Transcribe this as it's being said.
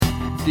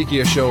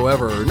Geekiest show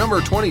ever, number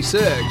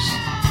 26,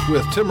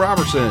 with Tim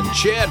Robertson,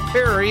 Chad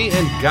Perry,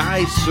 and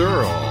Guy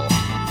Searle.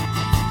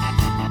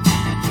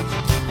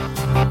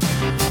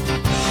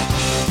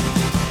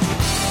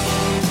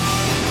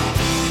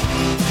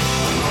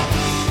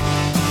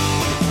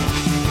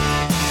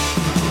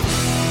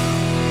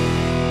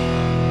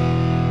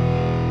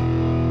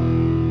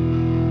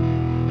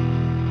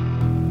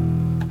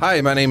 Hi,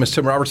 my name is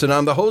Tim Robertson.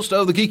 I'm the host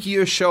of the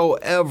Geekiest show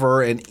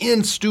ever, and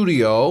in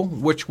studio,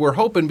 which we're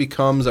hoping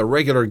becomes a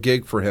regular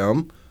gig for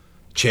him,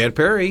 Chad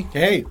Perry.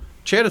 Hey.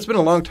 Chad, it's been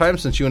a long time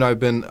since you and I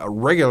have been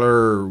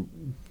regular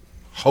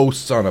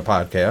hosts on a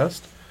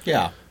podcast.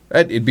 Yeah.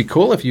 It'd be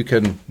cool if you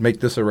can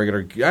make this a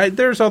regular...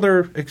 there's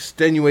other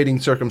extenuating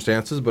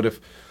circumstances, but if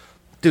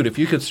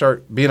you could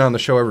start being on the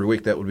show every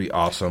week, that would be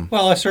awesome.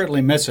 Well, I certainly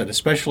miss it,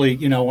 especially,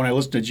 when I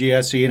listen to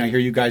GSE and I hear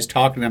you guys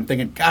talking, I'm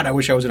thinking, God, I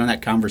wish I was in on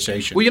that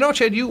conversation. Well,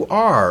 Chad, you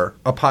are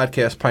a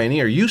podcast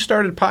pioneer. You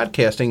started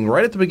podcasting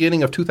right at the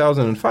beginning of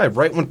 2005,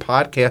 right when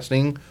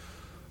podcasting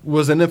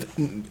was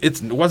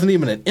it wasn't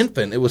even an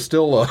infant. It was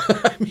still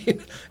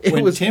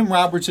when Tim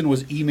Robertson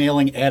was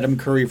emailing Adam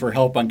Curry for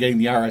help on getting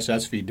the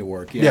RSS feed to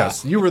work. Yeah.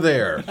 Yes, you were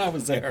there. I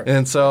was there.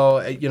 And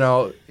so,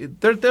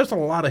 there's a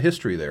lot of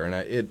history there,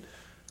 and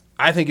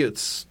I think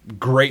it's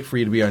great for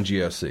you to be on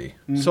GSC.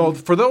 Mm-hmm. So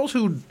for those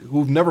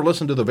who've never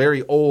listened to the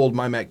very old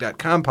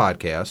MyMac.com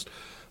podcast,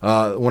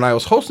 when I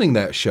was hosting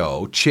that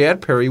show,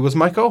 Chad Perry was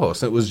my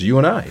co-host. It was you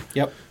and I.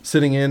 Yep.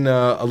 Sitting in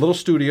a little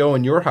studio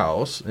in your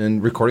house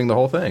and recording the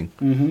whole thing.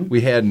 Mm-hmm.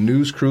 We had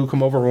news crew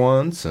come over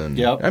once, and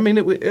yep.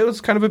 It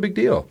was kind of a big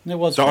deal. It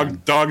was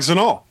dogs and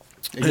all.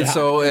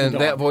 And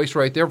that voice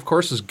right there, of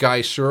course, is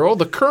Guy Searle,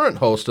 the current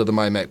host of the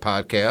MyMac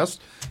podcast.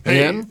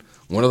 Hey. And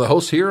one of the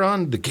hosts here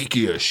on the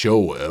Geekiest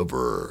show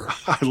ever.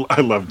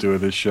 I love doing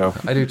this show.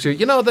 I do too.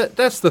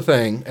 That's the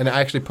thing, and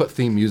I actually put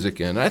theme music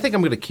in. I think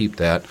I'm going to keep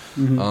that.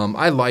 Mm-hmm.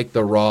 I like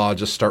the raw,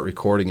 just start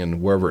recording, and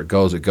wherever it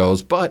goes, it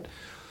goes. But,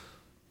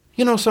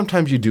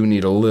 sometimes you do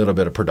need a little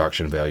bit of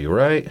production value,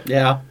 right?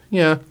 Yeah.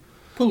 Yeah.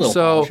 Put a little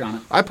polish on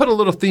it. I put a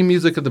little theme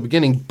music at the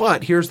beginning,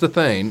 but here's the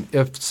thing.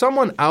 If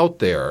someone out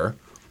there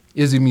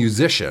is a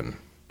musician,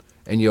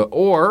 and you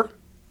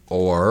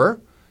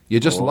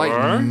just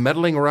like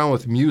meddling around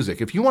with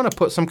music. If you want to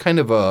put some kind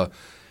of a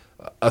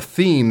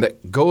theme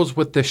that goes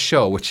with this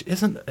show, which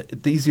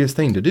isn't the easiest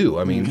thing to do.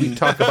 We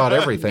talk about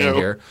everything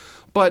here.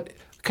 But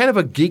kind of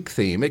a geek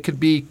theme. It could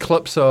be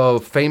clips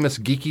of famous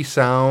geeky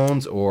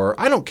sounds, or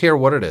I don't care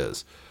what it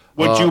is.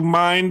 Would you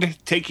mind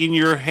taking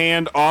your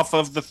hand off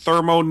of the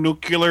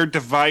thermonuclear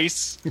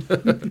device?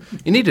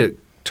 You need to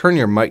turn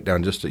your mic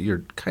down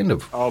you're kind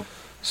of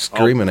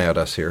screaming at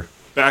us here.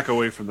 Back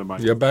away from the mic.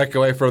 Yeah, back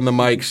away from the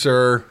mic,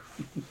 sir.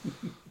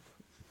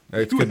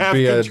 You have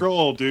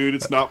control, dude.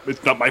 It's not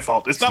my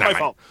fault. It's not my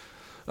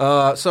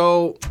fault.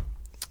 So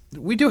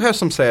we do have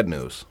some sad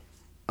news.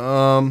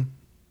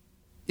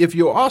 If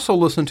you also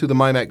listened to the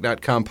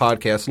MyMac.com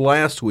podcast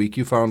last week,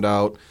 you found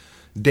out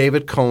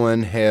David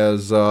Cohen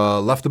has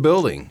left the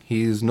building.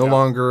 He's no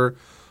longer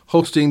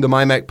hosting the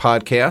MyMac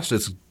podcast.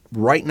 It's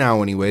right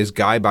now, anyways,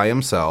 Guy by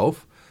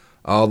himself,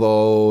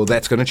 although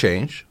that's going to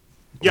change.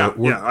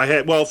 I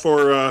had,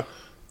 for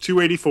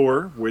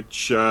 284,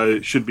 which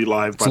should be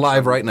live. It's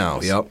live right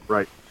now, yep.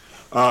 Right.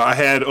 I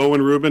had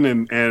Owen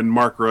Rubin and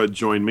Mark Rudd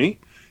join me.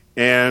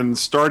 And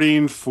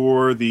starting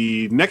for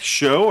the next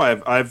show,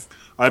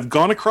 I've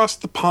gone across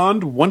the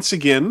pond once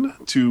again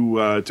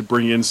to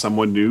bring in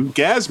someone new,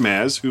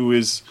 Gazmaz, who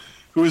is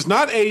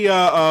not a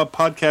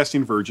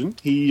podcasting virgin.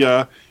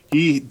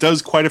 He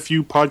does quite a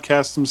few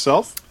podcasts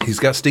himself. He's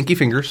got stinky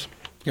fingers.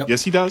 Yep.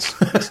 Yes, he does.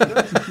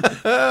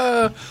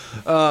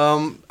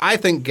 I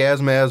think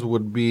Gazmaz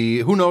would be,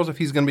 who knows if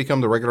he's going to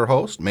become the regular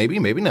host. Maybe,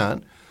 maybe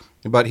not.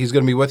 But he's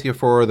going to be with you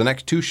for the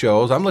next two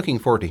shows. I'm looking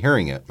forward to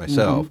hearing it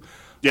myself. Mm-hmm.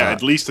 Yeah,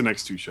 at least the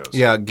next two shows.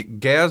 Yeah,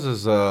 Gaz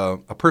is a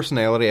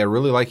personality I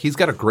really like. He's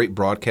got a great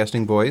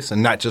broadcasting voice,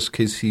 and not just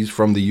because he's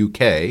from the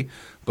UK,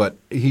 but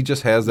he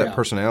just has that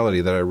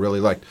personality that I really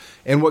liked.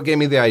 And what gave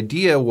me the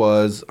idea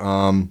was,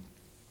 a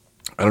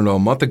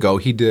month ago,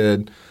 he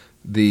did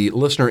the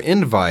listener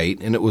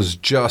invite, and it was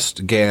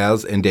just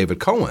Gaz and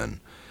David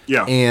Cohen.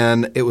 Yeah.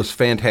 And it was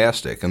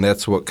fantastic, and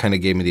that's what kind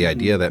of gave me the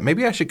idea that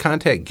maybe I should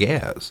contact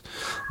Gaz.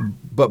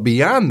 But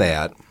beyond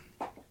that,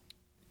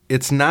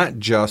 it's not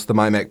just the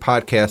MyMac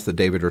podcast that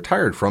David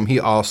retired from.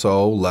 He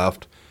also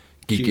left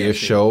Geekiest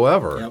Show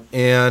Ever. Yep.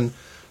 And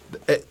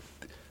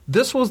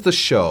this was the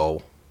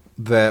show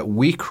that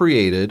we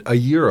created a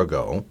year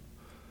ago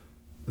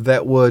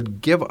that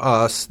would give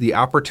us the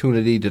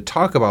opportunity to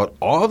talk about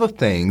all the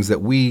things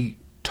that we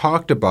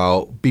talked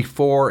about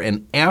before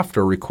and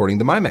after recording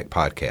the MyMac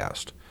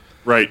podcast.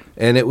 Right.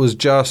 And it was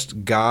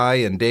just Guy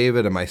and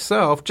David and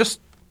myself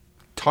just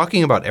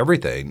talking about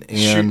everything. And,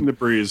 shooting the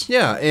breeze.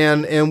 Yeah,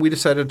 and we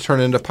decided to turn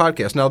it into a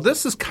podcast. Now,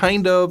 this is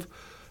kind of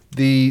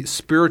the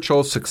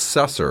spiritual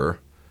successor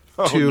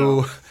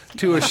to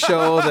to a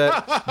show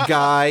that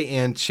Guy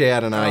and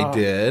Chad and I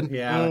did.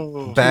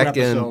 Yeah. Back 2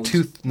 in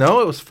episodes.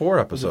 No, it was 4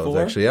 episodes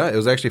four? actually. Yeah, it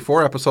was actually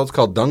 4 episodes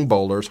called Dung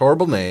Boulders.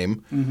 Horrible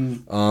name.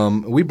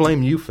 We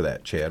blame you for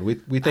that, Chad. We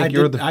think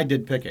you're the. I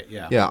did pick it.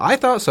 Yeah. Yeah, I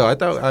thought so. I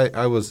thought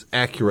I was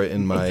accurate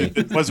in my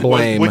Was-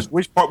 blame.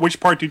 which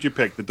part did you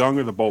pick? The dung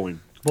or the bowling?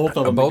 Both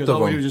of them. Both because of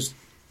all them. we would just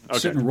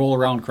sit and roll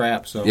around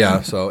crap. So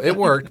Yeah, so it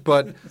worked,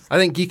 but I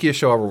think Geekiest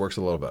Show Ever works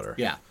a little better.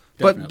 Yeah.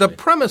 But the definitely.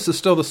 premise is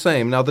still the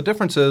same. Now, the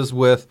difference is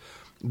with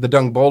the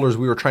Dung Boulders,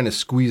 we were trying to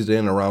squeeze it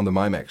in around the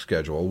MyMac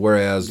schedule,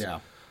 whereas Yeah.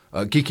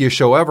 Geekiest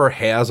Show Ever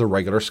has a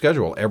regular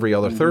schedule. Every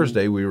Mm-hmm. other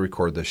Thursday, we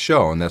record this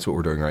show, and that's what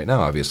we're doing right now,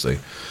 obviously.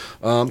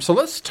 So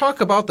let's talk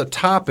about the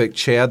topic,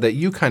 Chad, that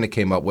you kind of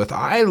came up with.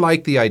 I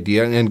like the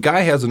idea, and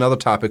Guy has another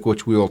topic,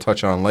 which we will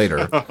touch on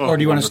later. Or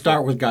do you want to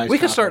start with guys? We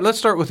can start. Let's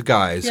start with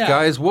Guys. Yeah.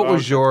 Guys, what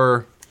was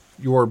your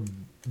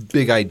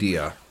big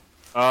idea?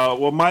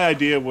 Well, my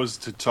idea was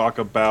to talk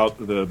about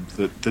the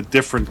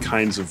different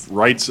kinds of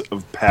rites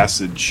of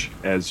passage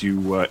as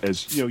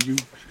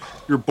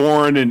you're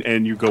born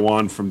and you go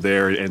on from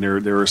there, and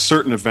there are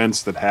certain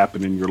events that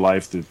happen in your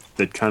life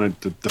that kind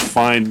of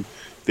define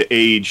the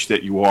age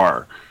that you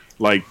are.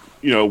 Like,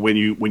 when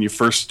you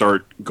first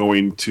start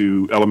going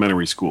to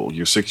elementary school,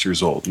 you're 6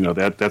 years old.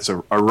 That's a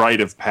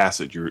rite of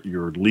passage.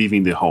 You're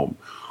leaving the home,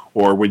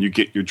 or when you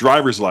get your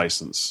driver's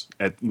license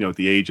at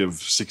the age of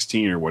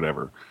 16 or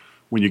whatever.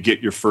 When you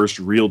get your first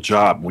real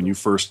job, when you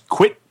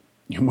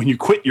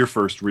quit your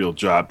first real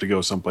job to go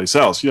someplace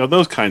else,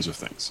 those kinds of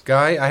things.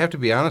 Guy, I have to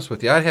be honest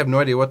with you. I have no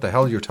idea what the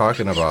hell you're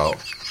talking about.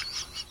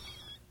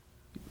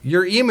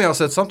 Your email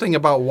said something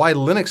about why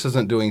Linux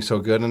isn't doing so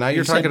good, and now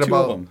you're sent talking 2 of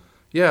about. them.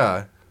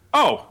 Yeah.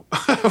 Oh,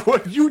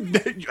 what you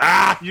didn't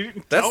That's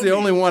tell the me.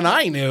 only one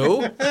I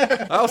knew.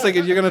 I was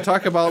thinking you're going to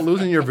talk about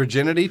losing your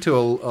virginity to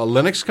a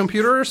Linux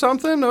computer or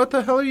something. What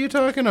the hell are you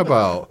talking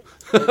about?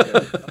 All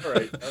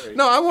right.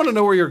 No, I want to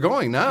know where you're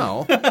going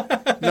now.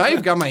 Now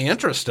you've got my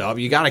interest up.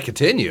 You got to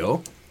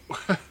continue.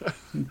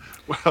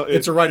 Well,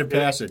 It's a rite of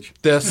passage.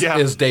 This Yeah.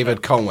 is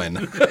David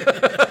Cohen.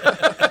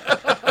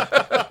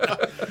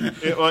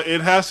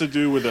 it has to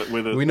do with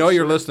a We know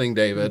you're listening,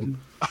 David.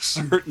 a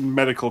certain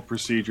medical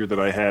procedure that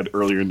I had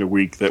earlier in the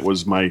week that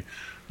was my,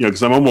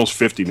 because I'm almost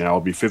 50 now.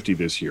 I'll be 50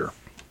 this year.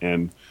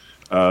 And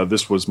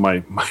this was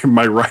my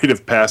rite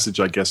of passage,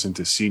 I guess,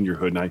 into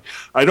seniorhood. And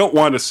I don't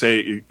want to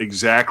say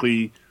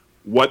exactly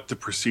what the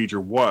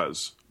procedure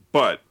was,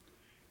 but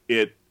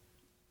it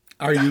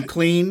Are you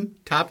clean,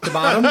 top to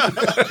bottom?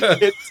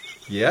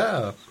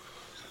 Yeah.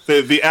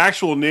 the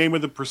actual name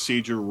of the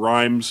procedure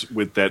rhymes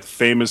with that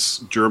famous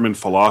German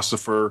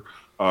philosopher,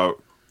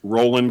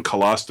 Roland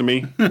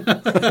Colostomy.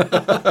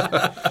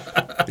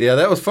 Yeah,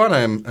 that was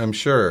fun, I'm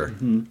sure.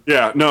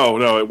 Yeah,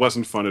 no, it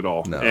wasn't fun at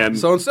all. No. And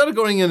So instead of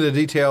going into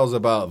details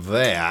about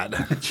that,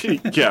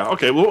 yeah,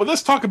 okay. Well,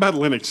 let's talk about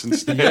Linux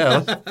instead.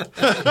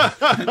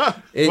 yeah.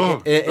 In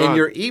God.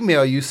 your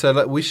email, you said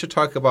that we should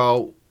talk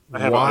about I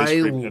have why. an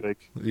ice cream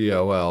headache. Yeah,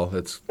 well,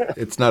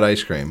 it's not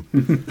ice cream,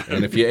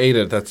 and if you ate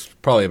it, that's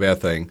probably a bad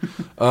thing.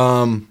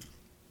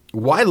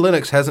 Why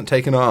Linux hasn't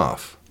taken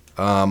off?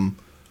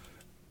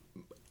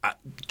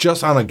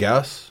 Just on a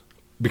guess,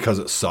 because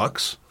it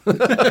sucks. No,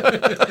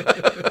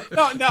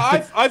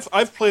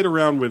 I've played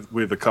around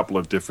with a couple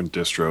of different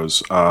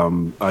distros.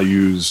 I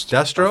used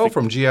Destro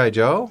from GI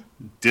Joe.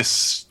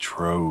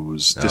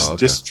 distros, okay.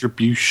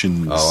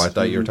 distributions. Oh, I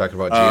thought you were talking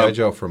about GI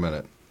Joe for a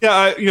minute.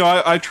 Yeah,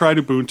 I tried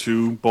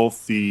Ubuntu,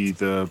 both the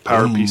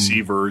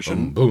PowerPC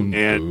version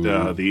and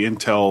the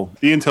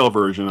Intel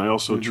version. I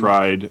also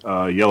tried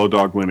Yellow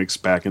Dog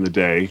Linux back in the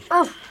day.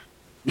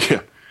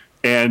 Yeah,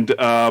 and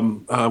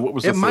what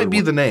was It the might third be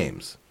one? the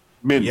names.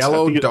 Mint. I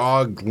Yellow think it-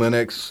 Dog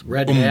Linux,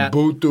 Red Hat.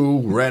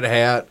 Ubuntu, Red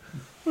Hat.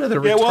 Well,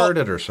 they're Yeah, well-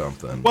 retarded or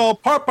something. Well,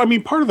 part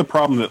of the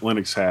problem that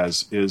Linux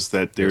has is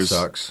that it there's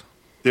sucks.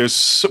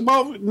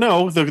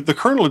 the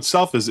kernel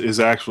itself is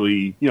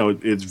actually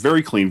it's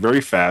very clean, very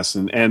fast,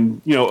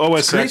 and OS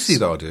It's greasy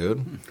though,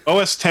 dude.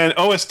 OS 10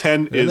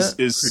 Isn't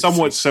is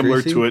somewhat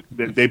similar Greasy? to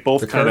it. They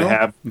both The kind of kernel?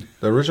 have.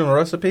 The original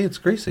recipe, it's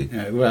greasy.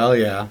 Yeah, well,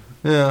 yeah.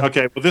 Yeah.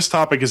 Okay, well, this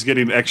topic is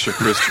getting extra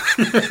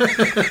crispy.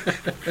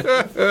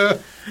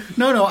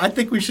 No, I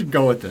think we should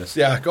go with this.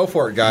 Yeah, go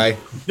for it, guy.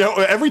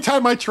 Every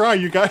time I try,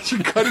 you guys are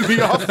cutting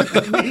me off at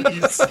the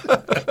knees.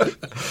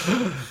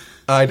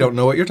 I don't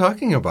know what you're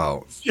talking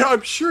about. Yeah,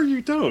 I'm sure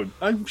you don't.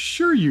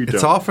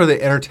 It's all for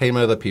the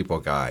entertainment of the people,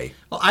 guy.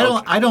 Well,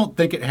 I don't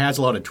think it has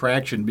a lot of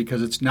traction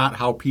because it's not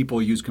how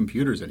people use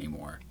computers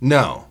anymore.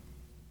 No.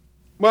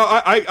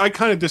 Well, I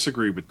kind of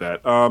disagree with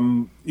that.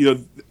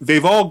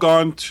 They've all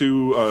gone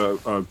to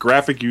a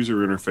graphic user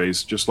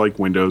interface, just like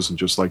Windows and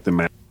just like the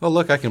Mac. Oh,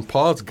 look, I can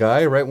pause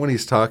Guy right when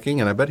he's talking,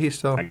 and I bet he's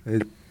still.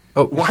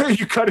 Oh, Why are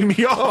you cutting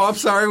me off? oh, I'm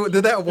sorry.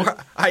 Did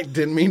that? I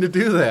didn't mean to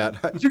do that.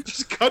 You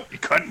just cut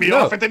me No.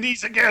 off at the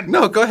knees again.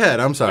 No, go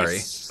ahead. I'm sorry.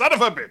 Son of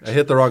a bitch. I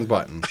hit the wrong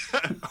button.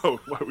 Oh,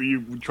 what were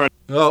you trying?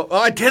 Oh,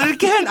 I did it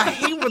again. I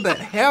hate when that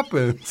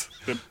happens.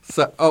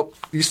 So,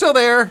 you still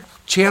there?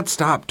 Chad,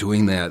 stop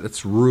doing that.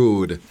 That's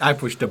rude. I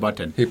pushed a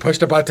button. He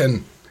pushed a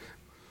button.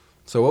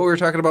 So what we were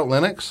talking about,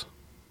 Linux?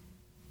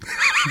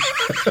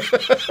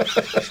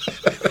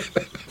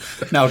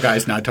 Now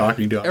Guy's not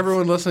talking to us.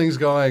 Everyone listening is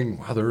going,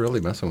 wow, they're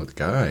really messing with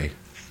Guy.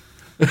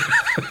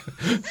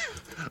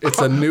 It's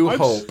a new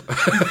hope.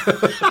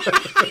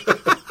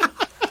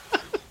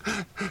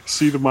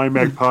 See the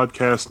MyMac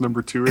podcast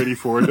number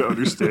 284 to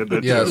understand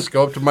that. Yes, joke.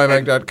 go up to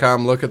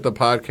mymag.com, look at the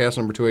podcast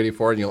number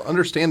 284, and you'll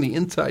understand the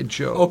inside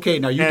joke. Okay,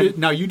 now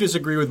you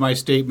disagree with my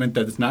statement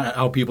that it's not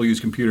how people use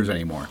computers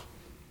anymore.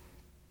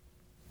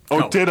 Oh,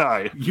 No. did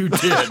I? You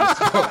did.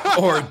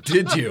 Or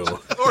did you?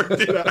 Or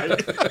did I?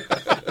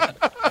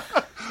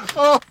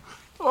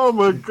 oh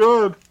my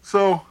God.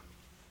 So,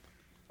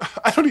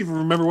 I don't even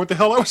remember what the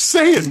hell I was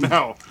saying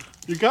now.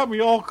 You got me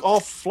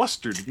all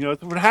flustered. You know,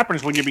 what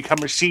happens when you become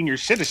a senior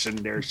citizen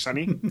there,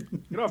 Sonny.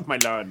 Get off my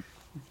lawn.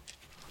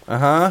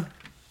 Uh-huh.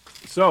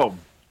 So,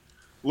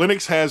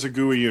 Linux has a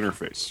GUI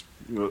interface.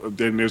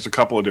 Then there's a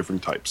couple of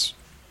different types.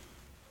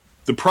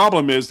 The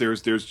problem is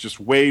there's just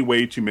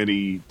way too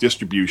many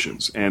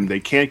distributions, and they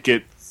can't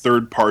get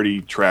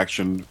third-party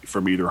traction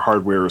from either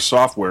hardware or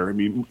software. I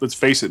mean, let's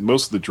face it,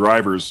 most of the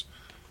drivers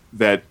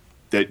that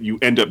you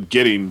end up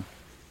getting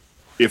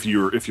if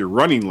you're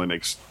running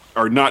Linux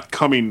are not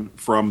coming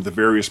from the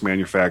various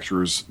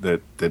manufacturers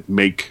that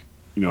make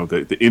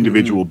the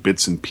individual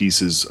bits and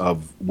pieces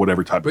of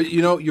whatever type. But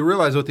you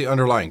realize what the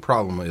underlying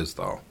problem is,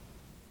 though.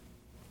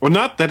 Well,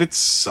 not that it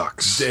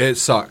sucks. It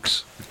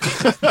sucks.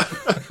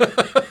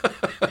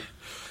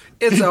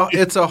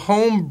 It's a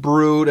home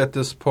brewed at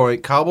this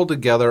point, cobbled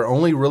together,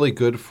 only really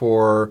good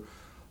for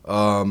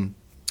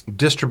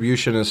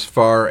distribution as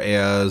far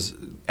as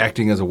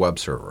acting as a web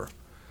server.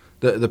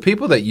 The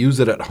people that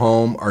use it at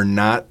home are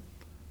not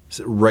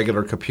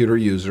regular computer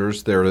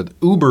users. They're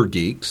uber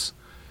geeks,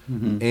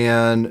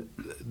 and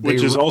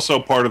which is also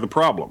part of the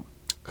problem.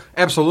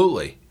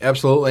 Absolutely,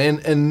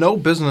 and no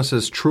business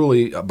is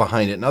truly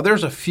behind it. Now,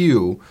 there's a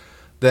few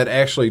that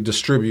actually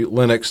distribute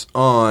Linux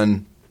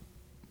on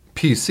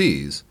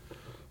PCs,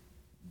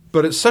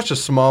 but it's such a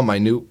small,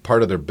 minute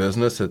part of their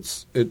business.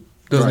 It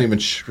doesn't even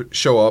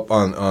show up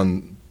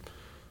on.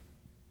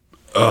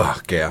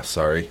 Gas.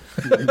 Sorry.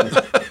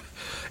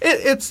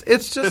 It's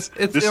just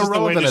it's this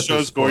irrelevant is the way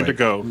the show's going to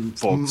go,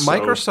 folks.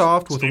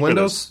 Microsoft so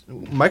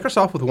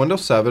with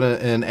Windows 7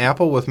 and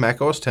Apple with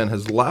Mac OS 10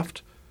 has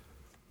left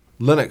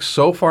Linux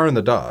so far in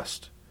the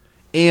dust,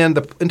 and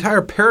the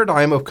entire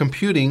paradigm of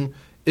computing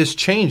is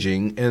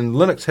changing, and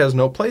Linux has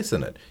no place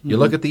in it. You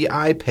look at the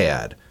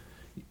iPad.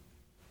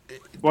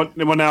 Well,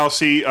 now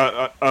see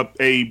a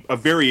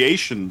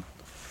variation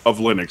of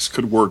Linux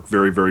could work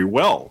very, very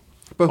well.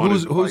 But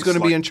who's going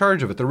to be in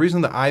charge of it? The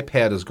reason the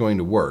iPad is going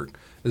to work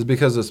is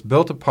because it's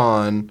built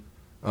upon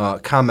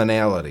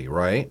commonality,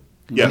 right?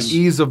 Yes. And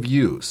ease of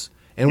use.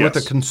 And with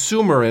the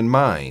consumer in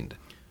mind.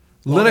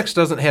 Linux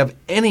doesn't have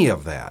any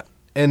of that.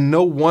 And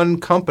no one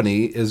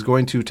company is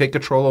going to take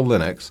control of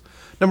Linux.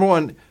 Number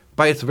one,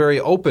 by its very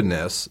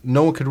openness,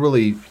 no one could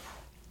really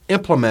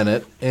implement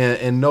it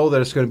and know that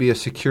it's going to be a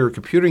secure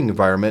computing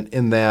environment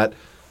in that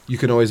you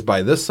can always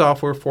buy this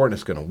software for it and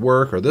it's going to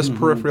work, or this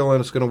peripheral and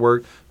it's going to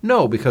work.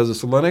 No, because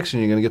it's Linux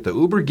and you're going to get the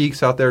uber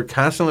geeks out there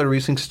constantly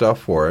releasing stuff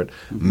for it,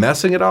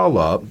 messing it all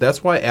up.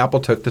 That's why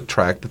Apple took the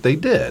track that they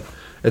did.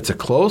 It's a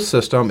closed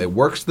system. It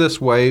works this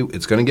way.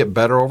 It's going to get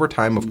better over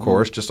time, of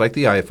course, just like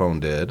the iPhone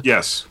did.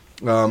 Yes.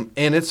 And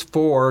it's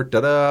for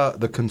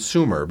the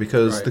consumer,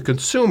 because the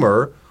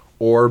consumer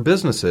or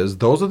businesses,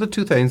 those are the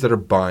two things that are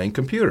buying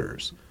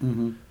computers.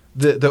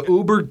 The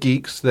uber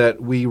geeks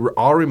that we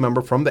all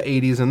remember from the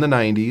 80s and the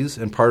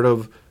 90s and part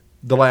of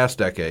the last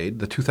decade,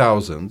 the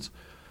 2000s,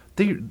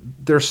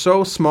 they're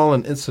so small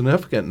and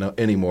insignificant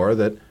anymore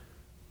that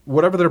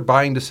whatever their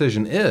buying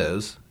decision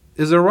is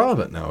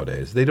irrelevant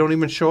nowadays. They don't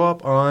even show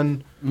up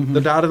on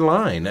the dotted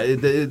line.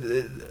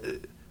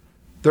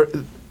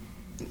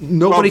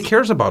 Nobody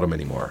cares about them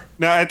anymore.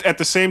 Now, at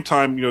the same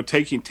time,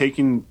 taking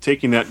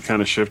that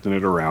kind of shifting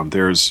it around,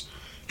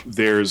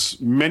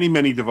 there's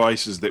many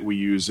devices that we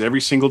use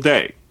every single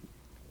day,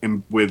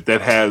 and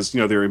that has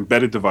they're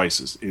embedded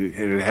devices.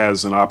 It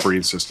has an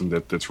operating system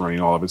that's running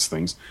all of its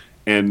things,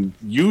 and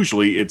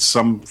usually it's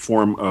some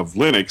form of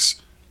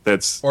Linux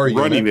that's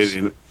running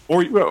it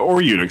or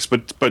Unix.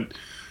 But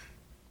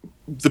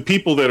the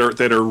people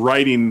that are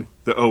writing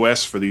the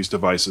OS for these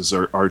devices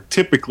are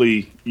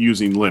typically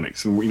using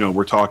Linux, and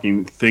we're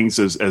talking things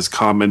as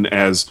common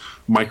as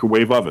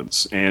microwave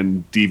ovens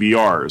and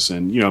DVRs,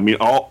 and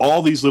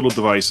all these little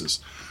devices.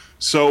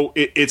 So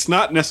it's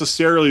not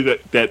necessarily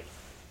that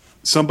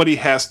somebody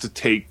has to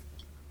take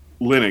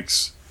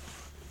Linux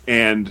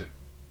and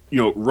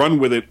run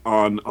with it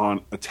on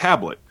a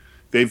tablet.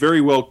 They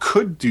very well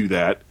could do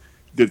that.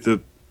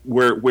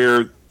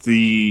 Where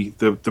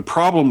the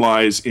problem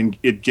lies in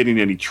it getting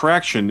any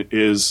traction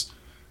is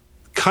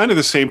kind of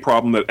the same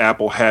problem that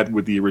Apple had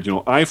with the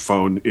original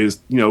iPhone. Is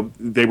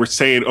they were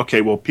saying, okay,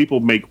 well, people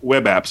make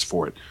web apps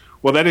for it.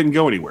 Well, that didn't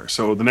go anywhere.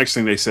 So the next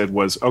thing they said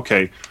was,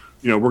 okay,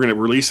 we're going to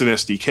release an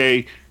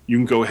SDK. You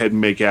can go ahead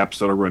and make apps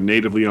that'll run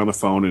natively on the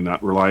phone and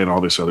not rely on all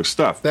this other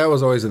stuff. That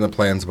was always in the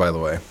plans, by the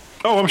way.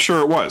 Oh, I'm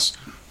sure it was.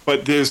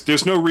 But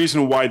there's no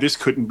reason why this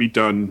couldn't be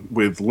done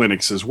with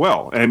Linux as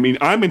well. I mean,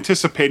 I'm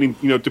anticipating,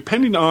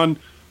 depending on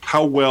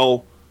how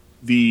well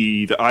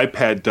the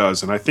iPad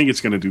does, and I think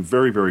it's going to do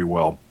very, very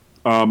well.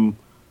 I'm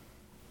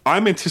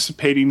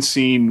anticipating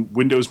seeing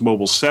Windows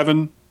Mobile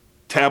 7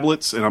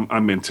 tablets, and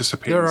I'm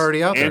anticipating they're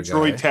already out there,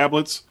 Android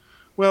tablets.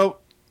 Well,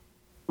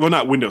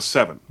 not Windows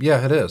 7.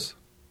 Yeah, it is.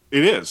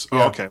 It is.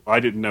 Yeah. Oh, okay. I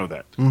didn't know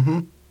that.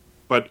 Mm-hmm.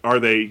 But are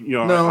they?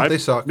 No, I've they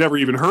suck. Never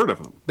even heard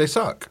of them. They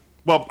suck.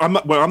 Well, I'm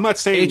not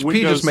saying HP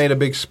Windows just made a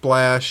big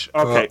splash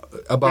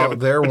about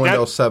their but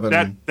Windows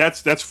 7.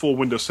 That's full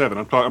Windows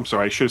 7. I'm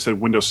sorry. I should have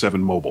said Windows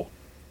 7 Mobile.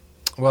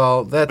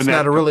 Well, that's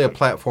not really a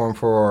platform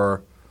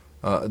for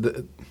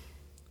the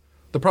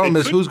problem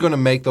is who's going to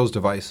make those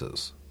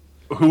devices?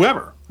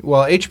 Whoever.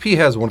 Well, HP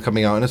has one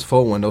coming out and it's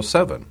full Windows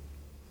 7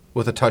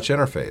 with a touch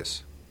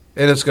interface.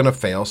 And it's going to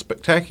fail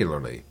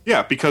spectacularly.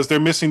 Yeah, because they're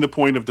missing the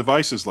point of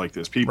devices like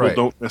this. People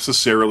don't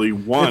necessarily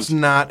want it's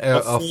not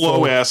a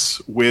full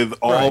OS with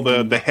all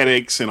the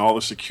headaches and all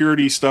the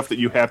security stuff that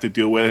you have to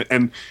deal with.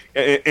 And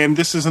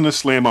this isn't a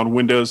slam on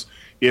Windows.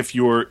 If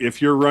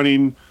you're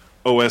running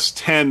OS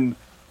 10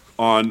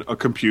 on a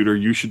computer,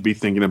 you should be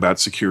thinking about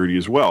security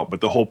as well.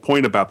 But the whole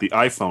point about the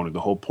iPhone and the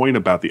whole point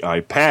about the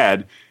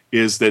iPad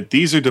is that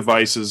these are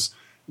devices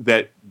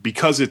that,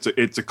 because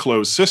it's a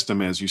closed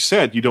system, as you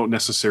said, you don't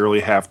necessarily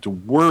have to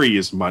worry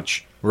as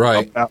much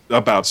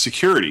about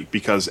security,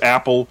 because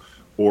Apple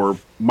or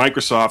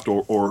Microsoft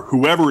or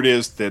whoever it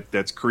is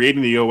that's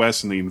creating the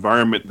OS and the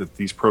environment that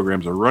these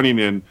programs are running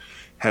in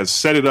has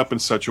set it up in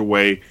such a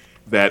way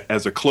that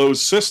as a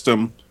closed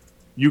system,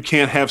 you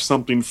can't have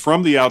something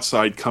from the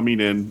outside coming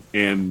in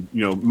and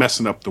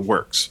messing up the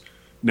works.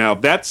 Now,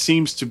 that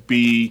seems to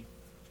be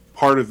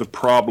part of the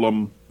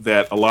problem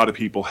that a lot of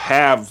people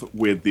have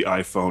with the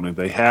iPhone and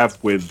they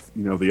have with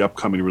the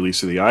upcoming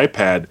release of the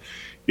iPad,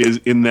 is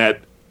in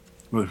that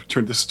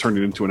this is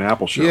turning into an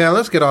Apple show. Yeah,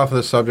 let's get off of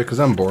this subject because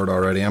I'm bored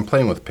already. I'm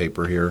playing with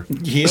paper here.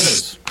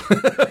 Yes.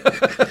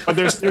 But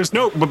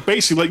but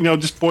basically,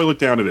 just boil it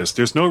down to this.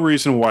 There's no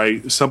reason why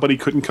somebody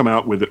couldn't come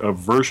out with a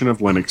version of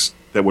Linux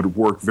that would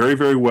work very,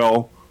 very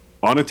well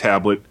on a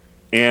tablet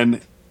and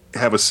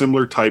have a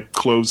similar type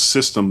closed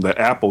system that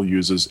Apple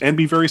uses and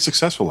be very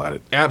successful at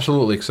it.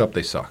 Absolutely, except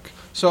they suck.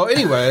 So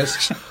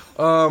anyways,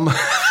 look,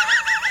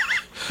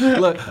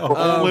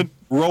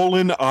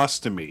 Roland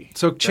Ostomy.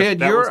 So Chad,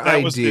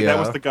 that was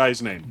the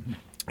guy's name.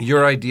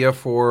 Your idea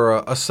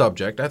for a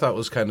subject I thought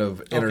was kind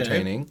of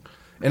entertaining. Okay.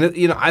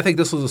 And I think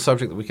this was a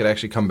subject that we could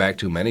actually come back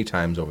to many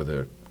times over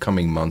the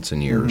coming months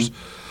and years.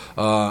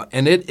 Mm-hmm.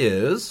 And it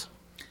is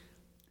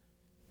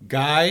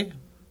guy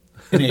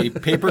in a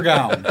paper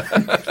gown.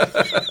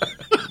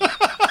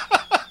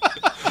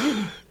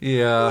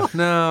 Yeah,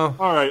 no.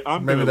 All right,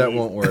 maybe that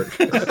won't work.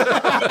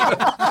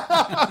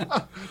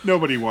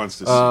 Nobody wants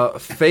to see.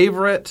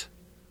 Favorite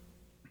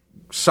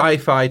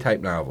sci-fi type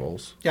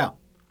novels. Yeah.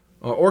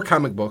 Or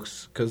comic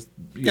books, because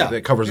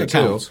that covers it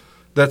counts. too.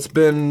 That's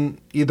been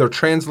either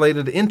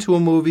translated into a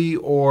movie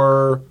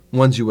or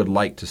ones you would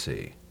like to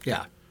see.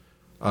 Yeah.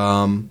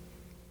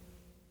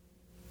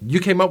 You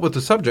came up with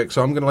the subject,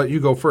 so I'm going to let you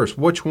go first.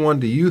 Which one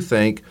do you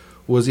think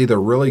was either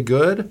really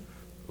good,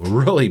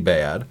 really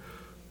bad,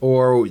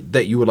 or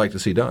that you would like to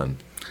see done?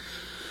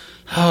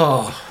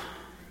 Oh.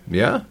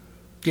 Yeah?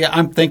 Yeah,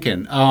 I'm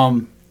thinking.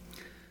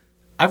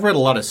 I've read a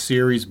lot of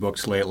series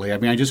books lately. I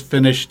mean, I just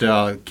finished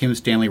Kim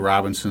Stanley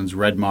Robinson's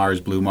Red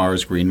Mars, Blue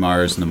Mars, Green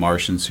Mars, and the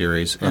Martian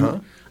series.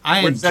 And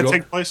when does that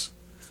take place?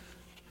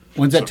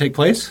 When does that take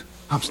place?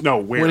 No,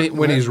 where?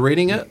 When he's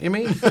reading it, you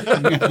mean?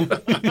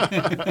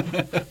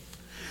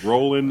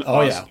 Roland.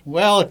 Oh, yeah.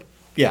 Well,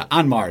 yeah,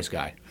 on Mars,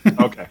 guy.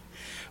 Okay.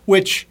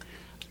 Which,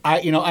 I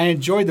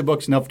enjoyed the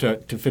books enough to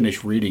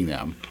finish reading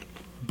them.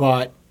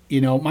 But,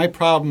 my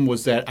problem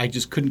was that I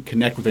just couldn't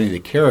connect with any of the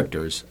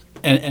characters.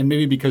 And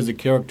maybe because the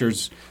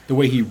characters, the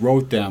way he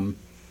wrote them,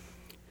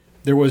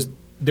 they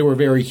were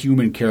very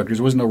human characters.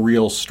 There wasn't a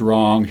real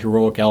strong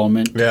heroic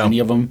element to any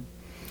of them.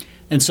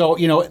 And so,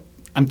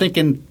 I'm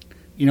thinking,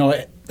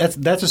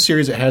 that's a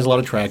series that has a lot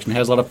of traction,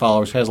 has a lot of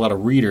followers, has a lot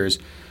of readers.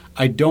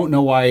 I don't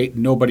know why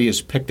nobody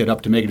has picked it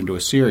up to make it into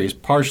a series,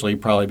 partially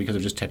probably because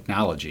of just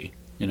technology,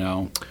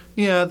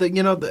 Yeah,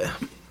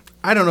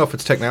 I don't know if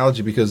it's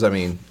technology because,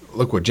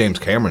 look what James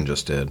Cameron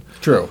just did.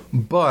 True.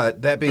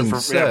 But that being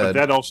said... but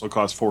that also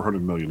cost $400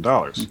 million.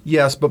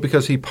 Yes, but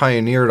because he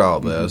pioneered all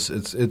this,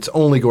 it's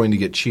only going to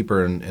get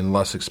cheaper and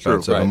less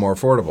expensive and more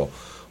affordable.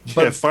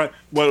 But,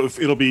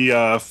 it'll be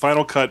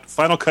Final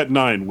Cut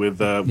 9 with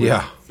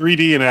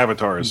 3D and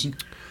avatars.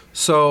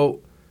 So,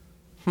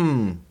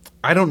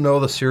 I don't know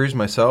the series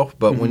myself,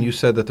 but when you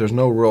said that there's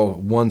no real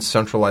one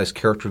centralized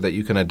character that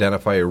you can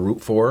identify or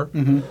root for...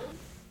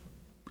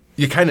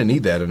 You kind of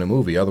need that in a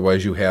movie.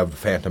 Otherwise, you have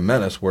Phantom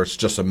Menace, where it's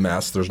just a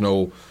mess. There's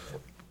no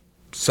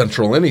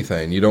central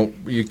anything.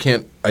 You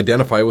can't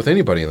identify with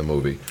anybody in the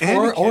movie.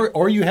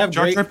 Or you have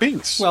Jar Jar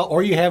Binks. Well,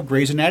 or you have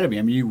Grey's Anatomy.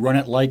 I mean, you run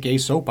it like a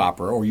soap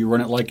opera, or you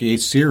run it like a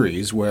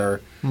series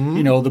where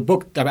the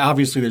book.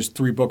 Obviously, there's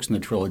 3 books in the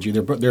trilogy.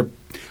 There are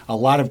a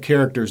lot of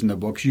characters in the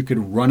books. You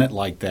could run it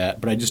like that,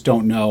 but I just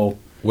don't know.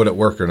 Would it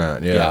work or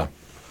not? Yeah.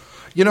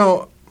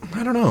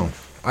 I don't know.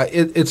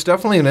 It's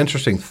definitely an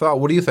interesting thought.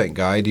 What do you think,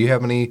 Guy? Do you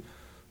have any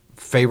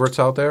favorites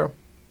out there?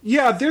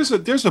 Yeah, there's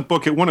a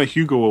book. It won a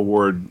Hugo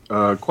Award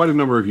quite a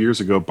number of years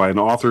ago by an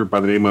author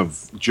by the name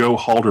of Joe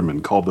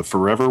Halderman called The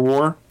Forever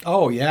War.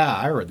 Oh, yeah,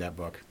 I read that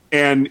book.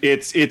 And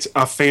it's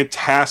a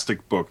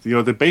fantastic book.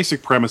 The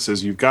basic premise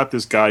is you've got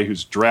this guy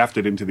who's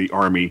drafted into the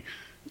army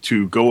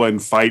to go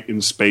and fight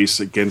in space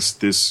against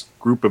this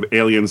group of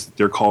aliens that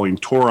they're calling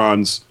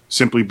Taurons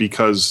simply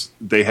because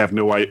they have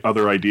no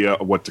other idea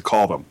of what to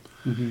call them.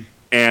 Mm-hmm.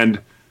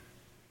 And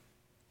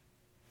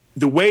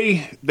the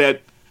way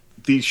that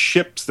these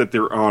ships that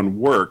they're on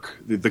work,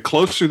 the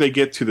closer they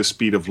get to the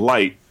speed of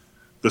light,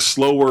 the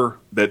slower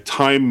that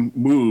time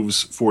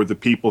moves for the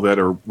people that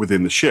are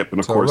within the ship. And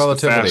of course,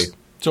 relativity.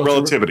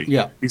 Relativity.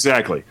 Yeah.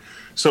 Exactly.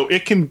 So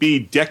it can be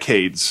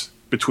decades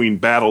between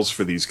battles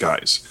for these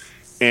guys.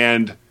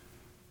 And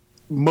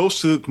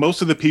most of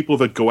the people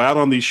that go out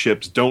on these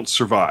ships don't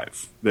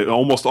survive.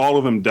 Almost all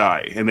of them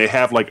die, and they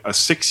have like a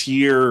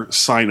 6-year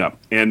sign up.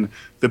 And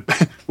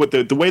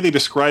the way they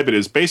describe it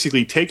is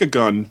basically take a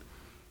gun,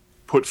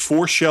 put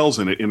 4 shells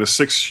in it in a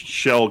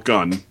 6-shell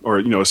gun, or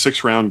a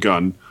 6-round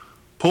gun,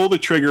 pull the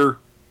trigger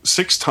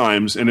 6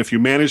 times, and if you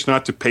manage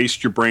not to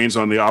paste your brains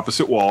on the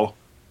opposite wall,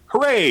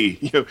 hooray!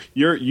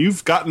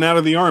 You've gotten out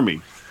of the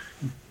army.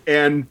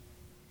 And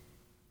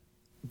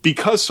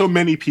because so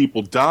many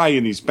people die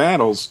in these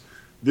battles,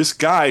 this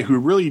guy who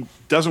really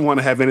doesn't want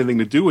to have anything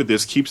to do with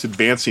this keeps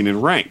advancing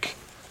in rank.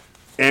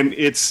 And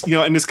it's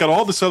it's got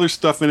all this other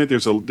stuff in it.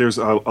 There's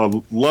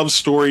a love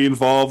story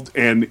involved,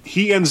 and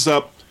he ends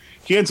up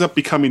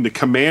becoming the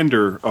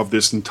commander of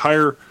this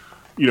entire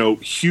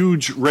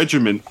huge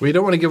regiment. We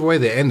don't want to give away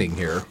the ending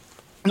here.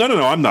 No,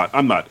 I'm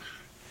not.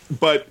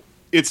 But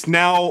it's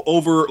now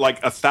over like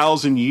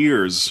 1,000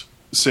 years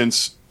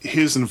since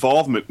his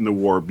involvement in the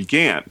war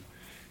began,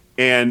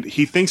 and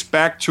he thinks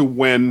back to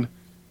when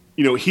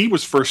he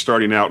was first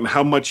starting out and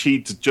how much he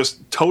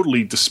just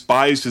totally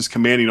despised his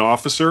commanding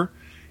officer.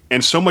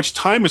 And so much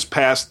time has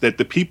passed that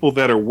the people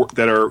that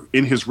are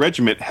in his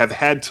regiment have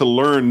had to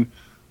learn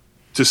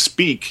to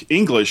speak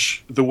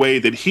English the way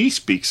that he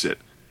speaks it.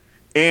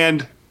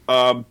 And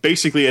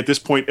basically at this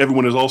point,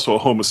 everyone is also a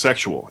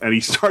homosexual. And he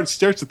starts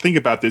to think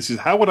about this. Is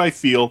how would I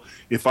feel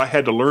if I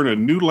had to learn a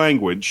new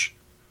language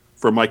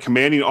for my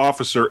commanding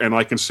officer and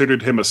I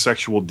considered him a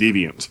sexual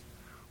deviant?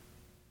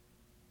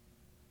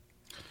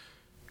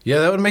 Yeah,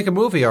 that would make a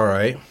movie, all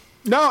right.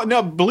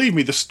 No, believe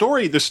me, the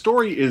story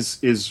is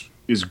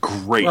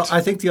great. Well, I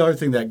think the other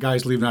thing that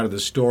Guy's leaving out of the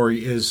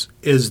story is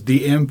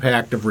the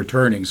impact of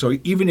returning. So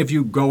even if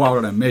you go out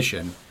on a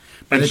mission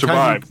by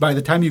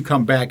the time you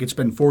come back, it's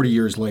been 40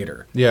 years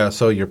later. Yeah,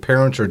 so your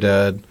parents are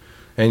dead,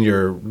 and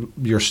your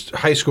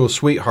high school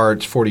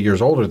sweetheart's 40 years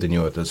older than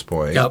you at this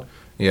point. Yep.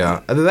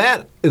 Yeah,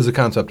 that is a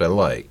concept I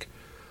like.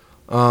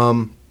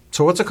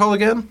 So what's it called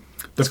again?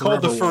 It's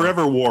called The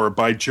Forever War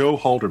by Joe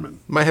Halderman.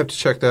 Might have to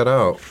check that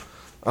out.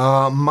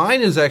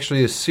 Mine is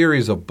actually a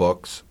series of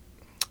books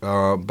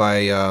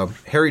by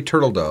Harry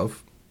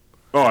Turtledove.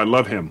 Oh, I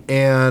love him.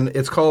 And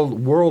it's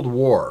called World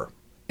War.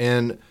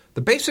 And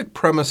the basic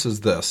premise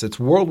is this. It's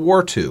World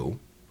War II.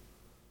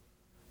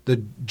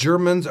 The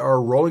Germans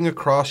are rolling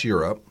across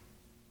Europe,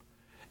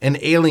 and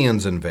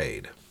aliens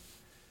invade.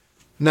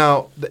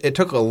 Now, it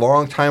took a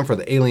long time for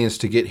the aliens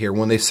to get here.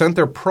 When they sent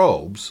their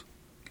probes,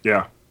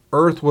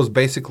 Earth was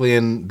basically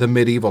in the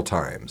medieval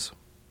times.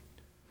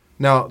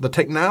 Now, the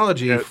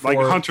technology like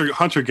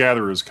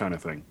hunter-gatherers kind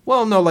of thing.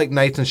 Well, no, like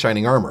knights in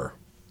shining armor.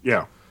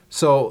 Yeah.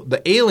 So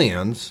the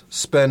aliens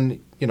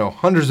spend,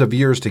 hundreds of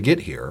years to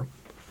get here.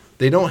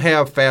 They don't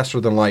have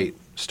faster-than-light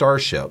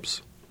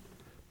starships.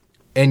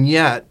 And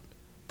yet,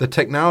 the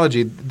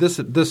technology,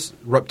 this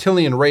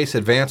reptilian race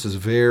advances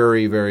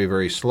very, very,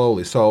 very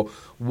slowly. So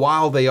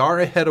while they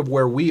are ahead of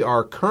where we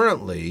are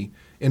currently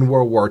in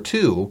World War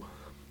II,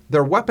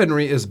 their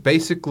weaponry is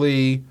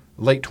basically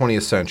late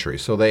 20th century.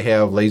 So they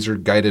have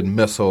laser-guided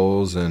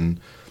missiles and,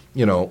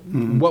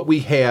 what we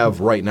have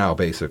right now,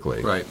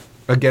 basically,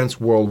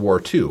 against World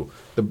War II.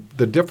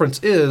 The difference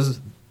is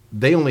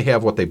they only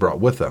have what they brought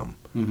with them,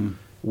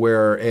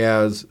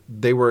 whereas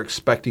they were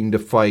expecting to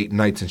fight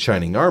knights in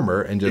shining armor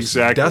and just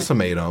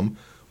decimate them.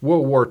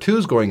 World War II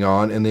is going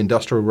on, and the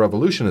Industrial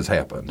Revolution has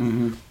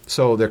happened.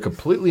 So they're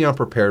completely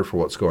unprepared for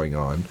what's going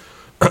on.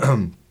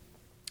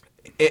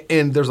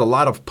 And there's a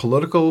lot of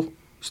political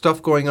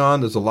stuff going on.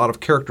 There's a lot of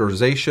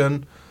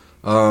characterization.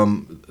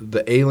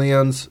 The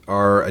aliens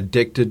are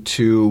addicted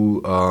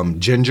to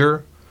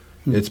ginger.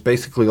 It's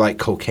basically like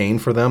cocaine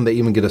for them. They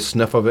even get a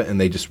sniff of it,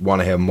 and they just want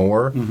to have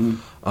more.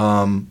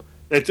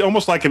 It's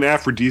almost like an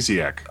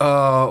aphrodisiac.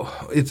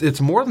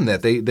 It's more than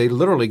that. They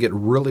literally get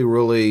really,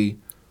 really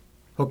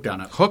hooked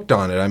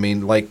on it. I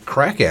mean, like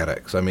crack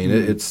addicts. I mean,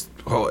 it's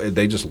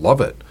they just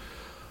love it.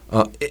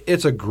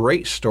 It's a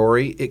great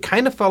story. It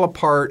kind of fell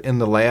apart in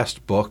the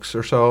last books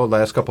or so,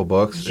 last couple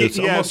books. It's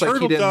almost like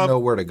he didn't know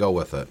where to go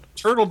with it.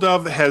 Turtle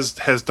Dove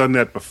has done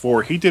that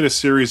before. He did a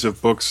series of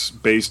books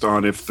based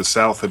on if the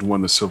South had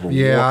won the Civil War.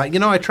 Yeah,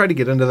 I tried to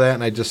get into that,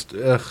 and I just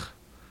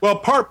Well,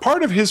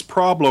 part of his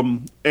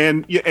problem,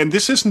 and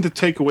this isn't to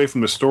take away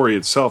from the story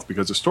itself,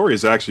 because the story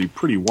is actually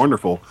pretty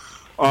wonderful.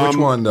 Which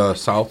one, the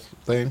South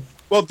thing?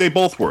 Well, they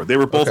both were. They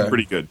were both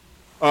pretty good.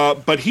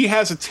 But he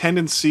has a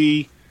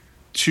tendency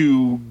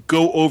to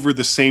go over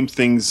the same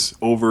things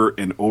over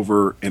and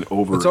over and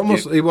over. It's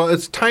almost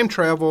it's time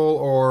travel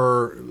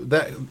or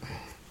that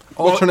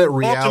alternate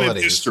reality.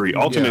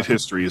 Alternate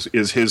history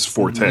is his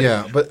forte.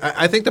 Yeah, but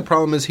I think the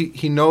problem is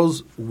he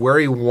knows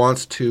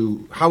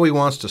how he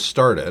wants to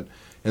start it,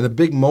 and the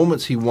big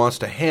moments he wants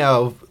to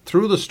have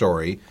through the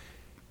story.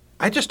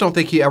 I just don't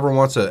think he ever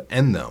wants to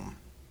end them.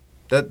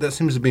 That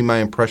seems to be my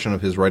impression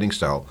of his writing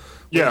style.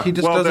 Yeah, he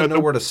just doesn't know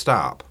where to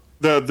stop.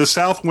 The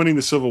South winning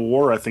the Civil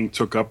War, I think,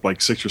 took up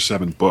like 6 or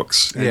 7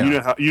 books.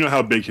 And you know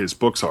how big his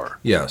books are.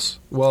 Yes.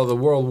 Well, the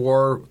World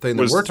War thing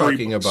that we're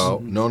talking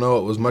about, no,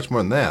 it was much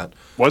more than that.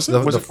 Was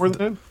it? Was it more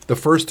than that? The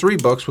first 3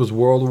 books was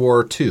World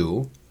War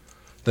II.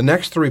 The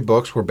next 3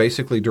 books were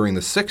basically during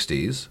the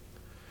 60s.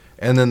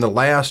 And then the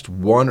last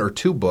 1 or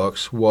 2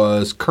 books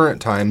was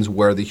current times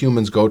where the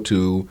humans go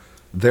to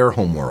their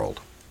home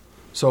world.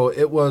 So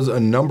it was a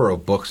number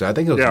of books. I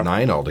think it was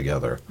 9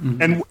 altogether.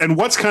 Mm-hmm. And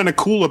what's kind of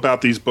cool about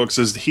these books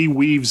is he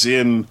weaves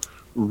in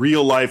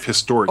real life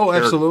historic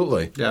characters.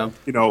 Absolutely. Yeah.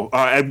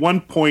 At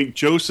one point,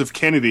 Joseph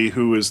Kennedy,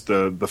 who is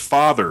the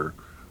father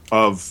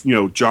of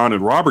John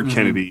and Robert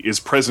Kennedy,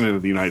 is president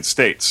of the United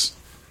States.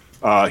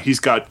 He's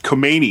got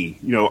Khomeini,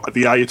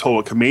 the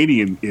Ayatollah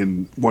Khomeini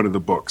in one of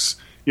the books.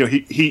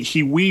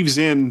 He weaves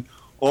in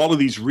all of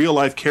these real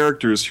life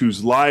characters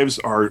whose lives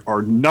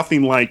are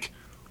nothing like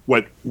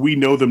what we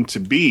know them to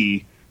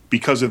be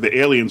because of the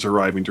aliens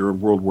arriving during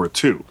World War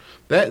II.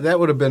 That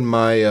would have been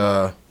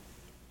my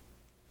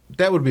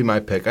that would be my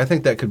pick. I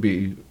think that could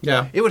be.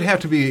 Yeah. It would have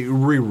to be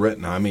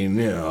rewritten. I mean,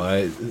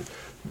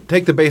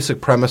 take the basic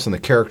premise and the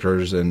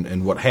characters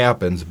and what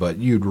happens, but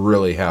you'd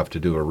really have to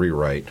do a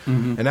rewrite.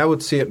 Mm-hmm. And I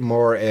would see it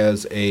more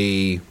as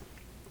either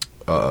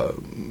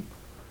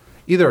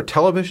a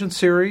television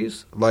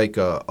series like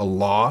a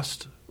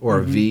Lost. Or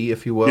a V,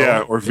 if you will.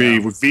 Yeah, or V.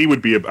 Yeah. V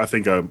would be, I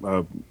think,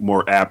 a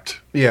more apt.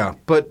 Yeah,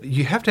 but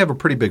you have to have a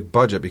pretty big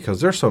budget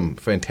because there's some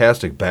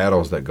fantastic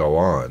battles that go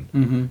on.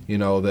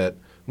 Mm-hmm. That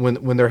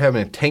when they're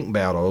having tank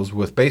battles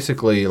with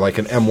basically like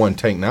an M1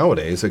 tank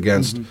nowadays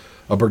against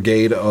a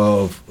brigade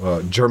of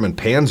German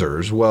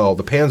panzers, well,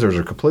 the panzers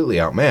are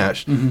completely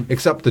outmatched,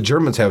 except the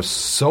Germans have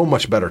so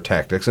much better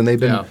tactics, and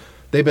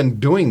they've been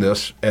doing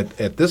this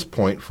at this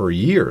point for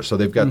years. So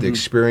they've got the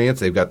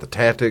experience, they've got the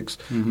tactics,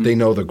 they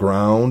know the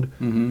ground,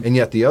 and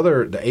yet the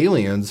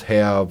aliens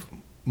have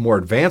more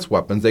advanced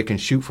weapons. They can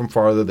shoot from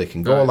farther, they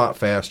can go a lot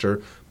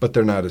faster, but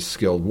they're not as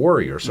skilled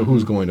warriors. So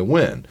who's going to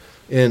win?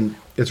 And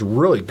it's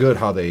really good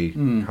how they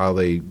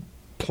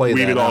play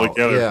Weave that it all out.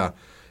 together. Yeah,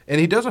 and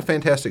he does a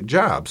fantastic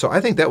job. So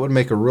I think that would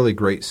make a really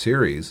great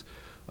series.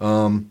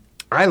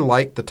 I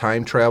like the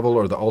time travel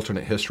or the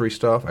alternate history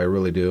stuff. I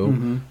really do.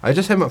 Mm-hmm. I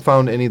just haven't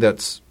found any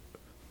that's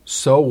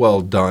so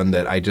well done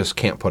that I just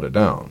can't put it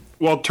down.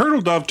 Well, Turtle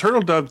Dove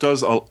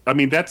does.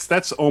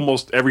 That's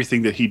almost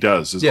everything that he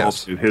does is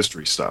alternate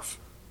history stuff.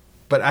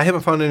 But I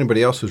haven't found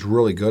anybody else who's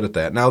really good at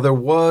that. Now, there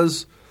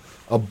was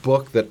a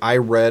book that I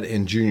read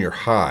in junior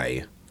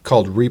high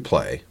called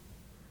Replay.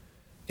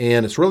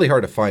 And it's really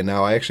hard to find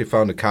now. I actually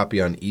found a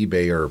copy on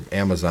eBay or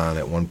Amazon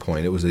at one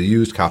point. It was a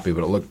used copy,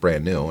 but it looked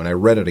brand new. And I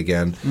read it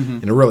again,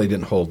 and it really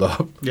didn't hold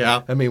up.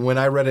 Yeah. I mean, when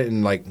I read it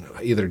in like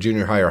either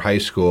junior high or high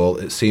school,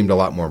 it seemed a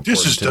lot more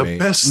important to me.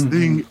 This is the best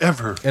thing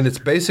ever. And it's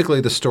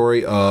basically the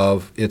story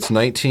of, it's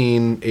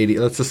 1980,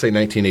 let's just say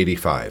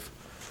 1985.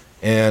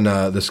 And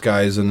this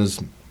guy's in his,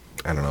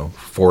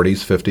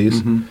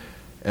 40s,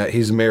 50s.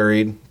 He's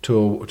married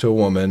to a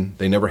woman.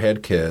 They never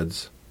had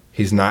kids.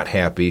 He's not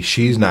happy.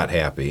 She's not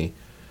happy.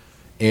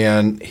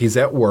 And he's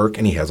at work,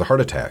 and he has a heart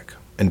attack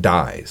and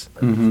dies.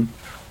 Mm-hmm.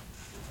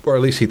 Or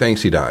at least he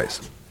thinks he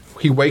dies.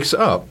 He wakes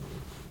up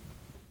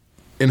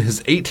in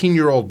his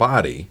 18-year-old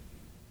body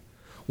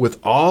with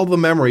all the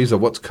memories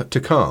of what's to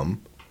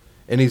come,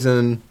 and he's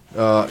in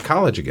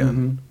college again.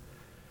 Mm-hmm.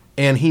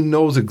 And he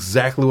knows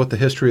exactly what the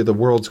history of the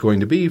world's going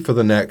to be for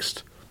the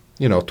next,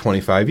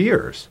 25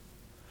 years.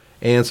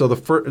 And so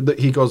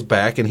he goes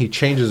back, and he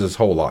changes his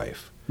whole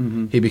life.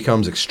 Mm-hmm. He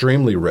becomes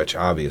extremely rich,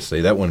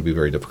 obviously. That wouldn't be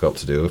very difficult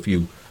to do if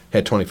you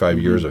had 25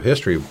 years of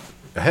history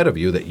ahead of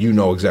you that you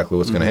know exactly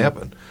what's going to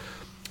happen.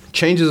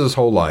 Changes his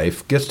whole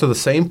life, gets to the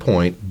same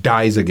point,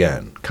 dies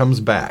again, comes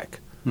back.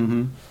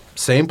 Mm-hmm.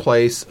 Same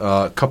place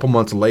a couple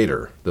months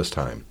later this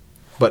time.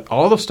 But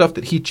all the stuff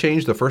that he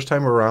changed the first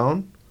time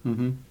around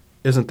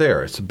isn't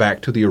there. It's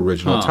back to the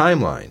original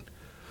timeline.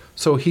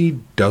 So he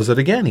does it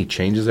again. He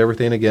changes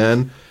everything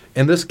again.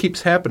 And this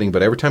keeps happening,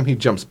 but every time he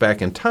jumps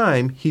back in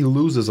time, he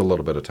loses a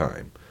little bit of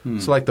time.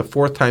 So like the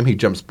fourth time he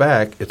jumps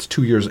back, it's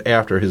 2 years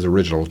after his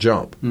original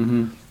jump.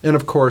 And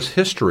of course,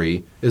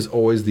 history is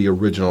always the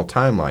original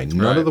timeline,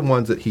 none of the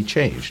ones that he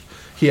changed.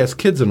 He has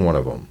kids in one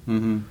of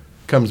them.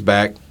 Comes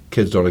back,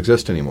 kids don't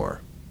exist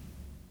anymore.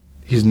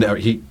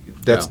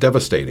 That's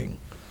devastating.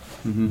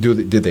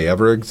 Did they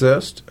ever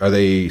exist? Are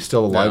they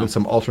still alive in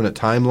some alternate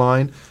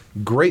timeline?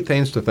 Great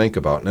things to think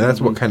about, and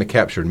that's what kind of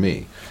captured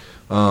me.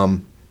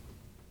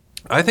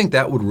 I think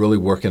that would really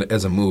work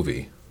as a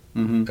movie.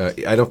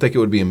 I don't think it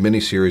would be a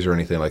miniseries or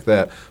anything like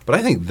that, but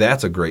I think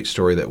that's a great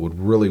story that would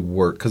really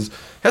work because it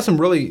asks some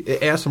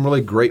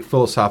really great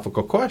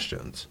philosophical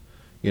questions.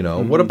 You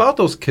know, what about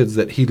those kids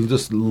that he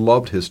just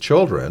loved his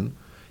children?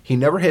 He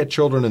never had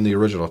children in the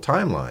original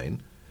timeline.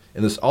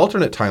 In this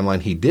alternate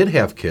timeline, he did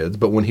have kids,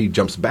 but when he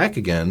jumps back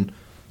again,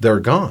 they're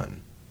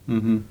gone.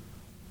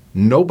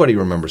 Nobody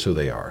remembers who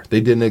they are.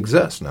 They didn't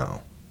exist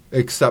now,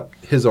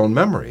 except his own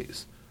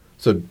memories.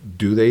 So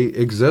do they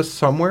exist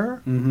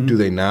somewhere? Do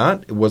they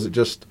not? Was it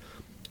just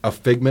a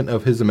figment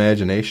of his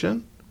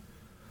imagination?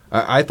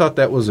 I thought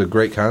that was a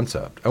great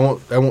concept. I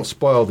won't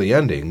spoil the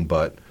ending,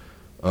 but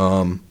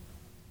sounds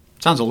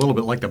a little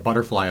bit like the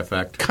butterfly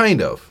effect.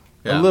 Kind of,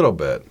 a little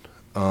bit.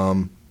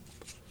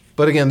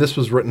 But again, this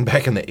was written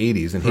back in the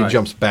 80s, and he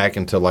jumps back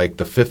into like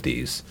the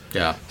 50s.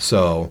 Yeah.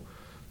 So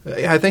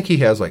I think he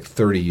has like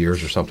 30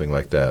 years or something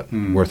like that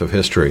worth of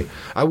history.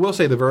 I will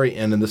say the very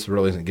end, and this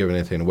really isn't giving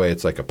anything away,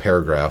 it's like a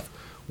paragraph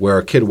where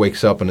a kid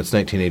wakes up and it's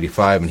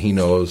 1985 and he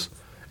knows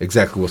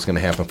exactly what's going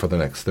to happen for the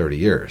next 30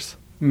 years.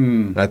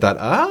 And I thought,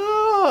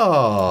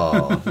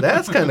 oh,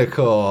 that's kind of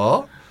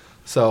cool.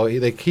 So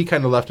he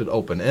kind of left it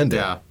open-ended.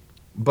 Yeah.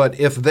 But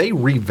if they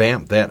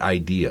revamp that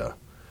idea,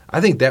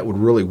 I think that would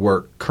really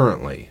work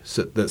currently.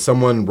 So that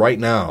someone right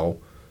now,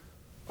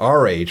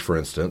 our age, for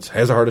instance,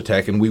 has a heart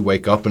attack and we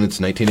wake up and it's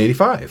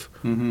 1985.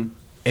 And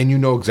you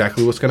know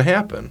exactly what's going to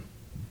happen.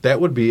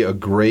 That would be a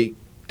great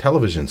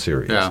television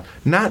series. Yeah.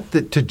 Not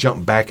that to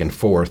jump back and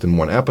forth in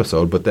one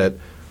episode, but that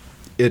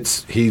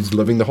he's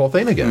living the whole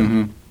thing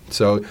again.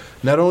 So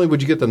not only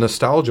would you get the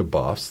nostalgia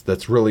buffs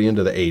that's really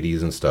into the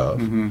 80s and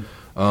stuff,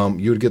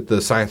 you would get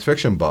the science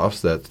fiction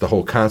buffs, that's the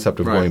whole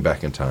concept of going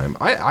back in time.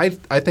 I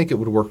think it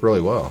would work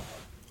really well.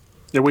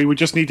 Yeah, we would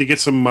just need to get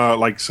some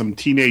some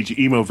teenage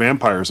emo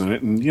vampires in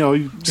it, and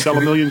you sell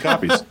 1 million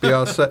copies.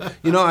 Yeah, so,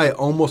 I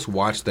almost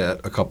watched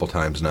that a couple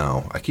times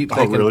now. I keep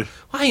thinking, really?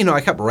 Well,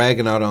 I kept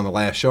ragging out on the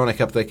last show, and I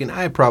kept thinking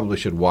I probably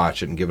should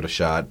watch it and give it a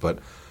shot, but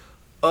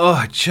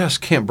I just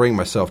can't bring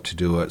myself to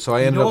do it. So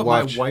I ended up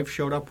watching. My wife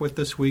showed up with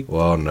this week.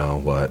 Well, no,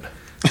 what?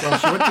 Well,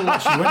 she went to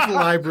the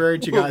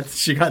library. And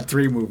she got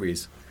 3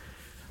 movies.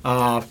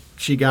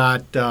 She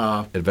got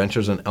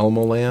Adventures in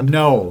Elmo Land.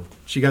 No,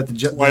 she got the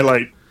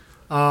Twilight.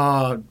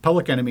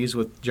 Public Enemies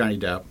with Johnny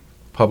Depp.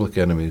 Public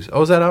Enemies.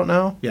 Oh, is that out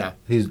now? Yeah.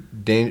 He's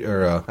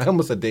I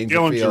almost said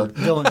Dangerfield.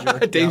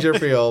 Dillinger.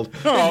 Dangerfield.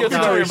 Oh,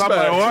 sorry about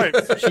my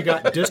wife. She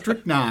got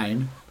District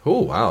 9.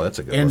 Oh, wow, that's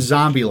a good one. And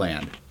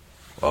Zombieland.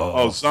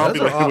 Oh,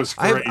 Zombieland was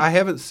great. I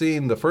haven't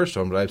seen the first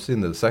one, but I've seen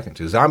the second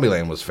two.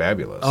 Zombieland was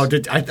fabulous. Oh,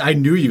 I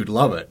knew you'd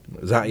love it.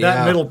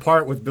 That middle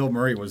part with Bill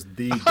Murray was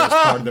the best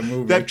part of the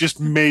movie. That just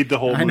made the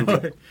whole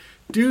movie.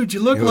 Dude,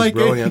 you look like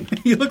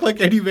you look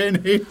like Eddie Van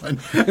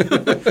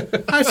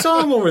Halen. I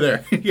saw him over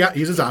there. Yeah,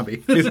 he's a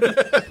zombie.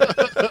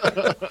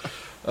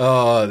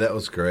 Oh, that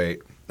was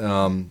great.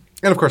 And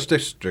of course,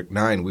 District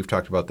 9. We've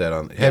talked about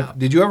that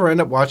Did you ever end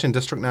up watching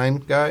District 9,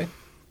 Guy?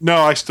 No,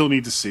 I still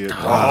need to see it.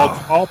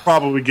 I'll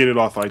probably get it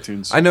off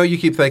iTunes. I know you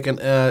keep thinking,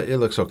 it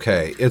looks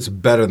okay. It's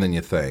better than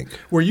you think.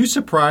 Were you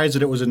surprised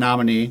that it was a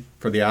nominee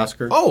for the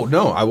Oscar? Oh,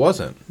 no, I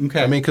wasn't.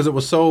 Okay. I mean, because it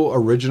was so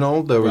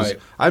original.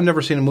 I've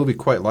never seen a movie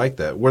quite like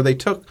that, where they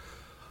took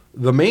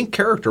the main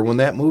character when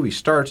that movie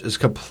starts is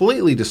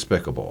completely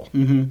despicable.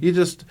 You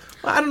just,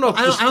 I don't know if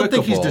despicable. I don't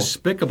think he's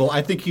despicable.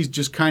 I think he's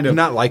just kind of...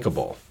 Not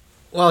likable.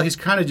 Well, he's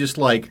kind of just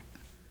like...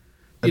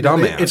 A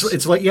dumbass.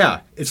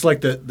 It's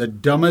like the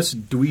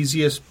dumbest,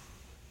 dweeziest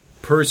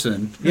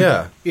person.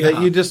 Yeah.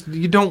 That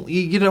you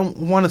don't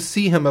want to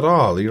see him at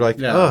all. You're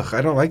like, ugh, I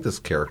don't like this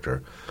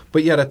character.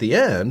 But yet at the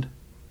end,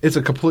 it's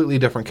a completely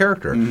different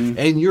character,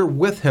 and you're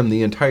with him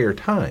the entire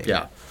time.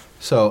 Yeah.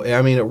 So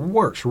I mean, it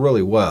works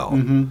really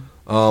well.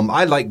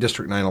 I like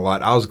District 9 a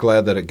lot. I was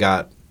glad that it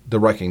got the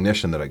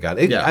recognition that it got.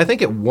 I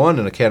think it won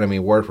an Academy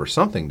Award for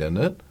something, didn't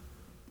it?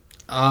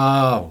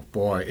 Oh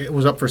boy, it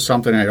was up for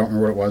something. I don't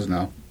remember what it was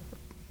now.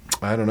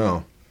 I don't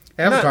know.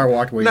 Avatar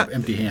walked away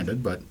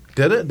empty-handed, but...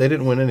 Did it? They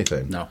didn't win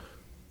anything. No.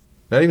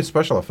 Not even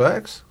special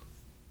effects?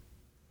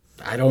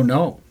 I don't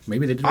know.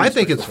 Maybe they did. I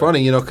think it's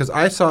funny, because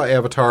I saw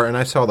Avatar and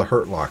I saw The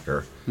Hurt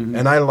Locker,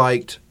 and I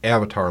liked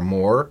Avatar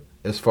more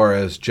as far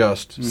as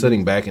just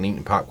sitting back and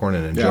eating popcorn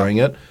and enjoying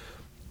it.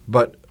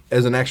 But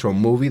as an actual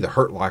movie, The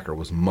Hurt Locker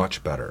was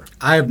much better.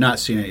 I have not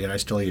seen it yet. I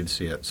still need to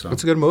see it. So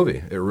it's a good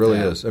movie. It really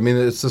is. I mean,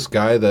 it's this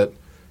guy that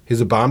he's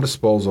a bomb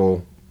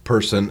disposal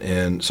person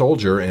and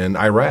soldier in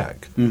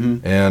Iraq,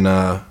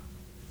 and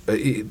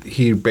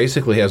he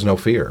basically has no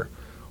fear.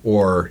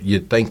 or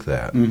you'd think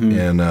that.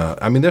 And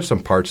I mean, there's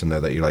some parts in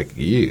there that you're like,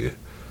 ew,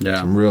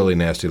 some really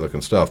nasty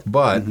looking stuff,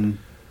 but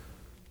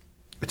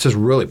it's just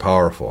really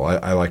powerful.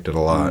 I liked it a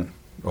lot,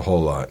 a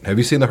whole lot. Have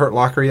you seen The Hurt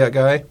Locker yet,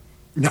 Guy?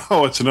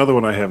 No, it's another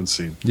one I haven't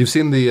seen. You've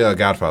seen The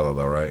Godfather,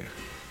 though, right?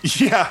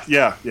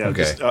 Yeah.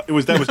 Okay. That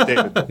was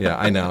David. Yeah,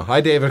 I know.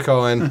 Hi, David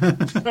Cohen.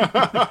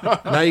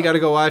 Now you got to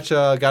go watch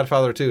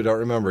Godfather 2. Don't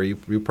remember.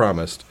 You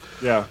promised.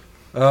 Yeah.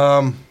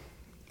 I'm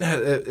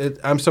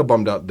so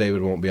bummed out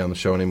David won't be on the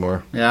show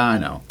anymore. Yeah, I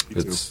know.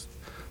 It's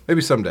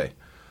maybe someday.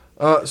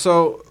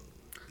 So,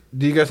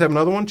 do you guys have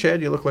another one?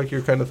 Chad, you look like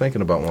you're kind of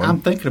thinking about one. I'm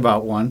thinking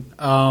about one.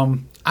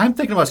 I'm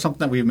thinking about something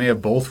that we may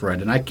have both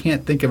read, and I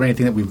can't think of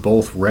anything that we've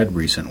both read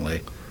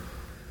recently.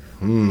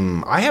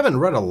 I haven't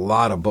read a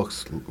lot of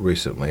books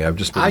recently. I've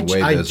just been way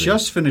busy. I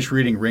just finished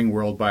reading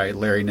Ringworld by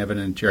Larry Niven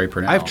and Jerry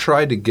Purnell. I've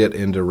tried to get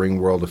into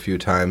Ringworld a few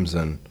times,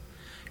 and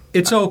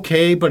it's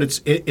okay, but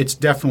it's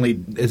definitely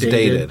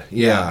dated.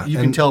 Yeah, you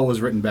can tell it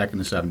was written back in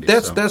the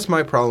 70s. That's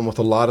my problem with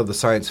a lot of the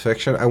science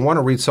fiction. I want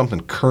to read something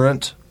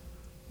current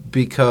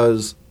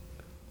because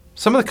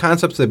some of the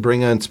concepts they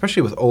bring in,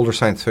 especially with older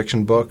science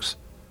fiction books,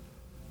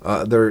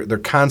 their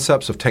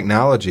concepts of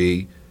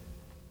technology.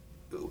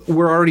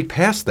 We're already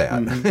past that.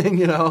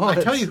 I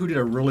tell you who did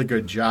a really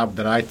good job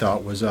that I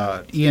thought was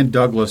Ian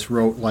Douglas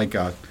wrote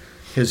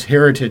his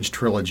Heritage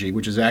trilogy,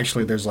 which is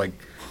actually there's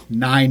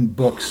 9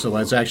 books, so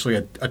that's actually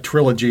a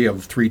trilogy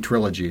of 3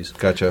 trilogies.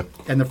 Gotcha.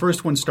 And the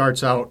first one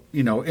starts out,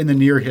 in the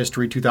near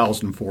history,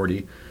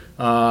 2040,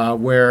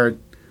 where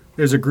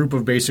there's a group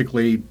of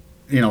basically,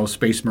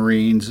 space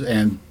marines,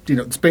 and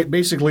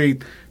basically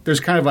there's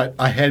kind of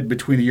a head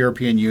between the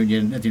European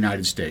Union and the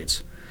United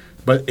States.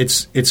 But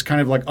it's kind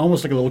of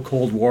almost like a little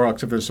Cold War,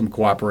 except there's some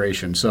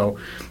cooperation. So,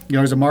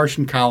 there's a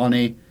Martian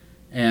colony,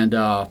 and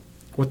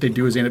what they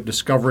do is they end up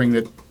discovering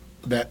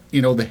that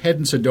the head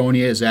in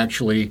Cydonia is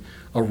actually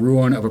a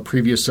ruin of a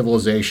previous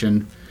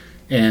civilization,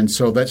 and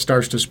so that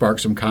starts to spark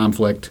some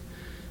conflict.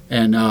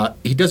 And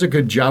he does a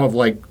good job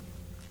of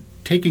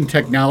taking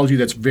technology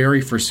that's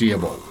very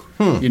foreseeable.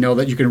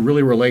 That you can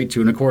really relate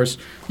to. And, of course,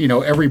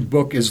 every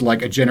book is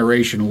like a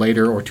generation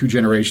later or 2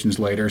 generations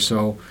later.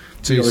 So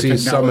you see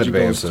some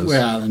advances.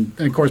 And,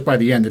 of course, by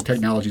the end, the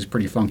technology is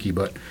pretty funky.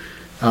 But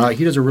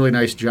he does a really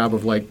nice job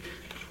of,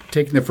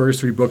 taking the first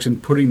 3 books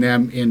and putting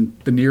them in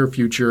the near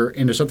future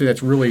into something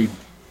that's really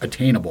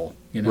attainable.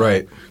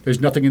 Right.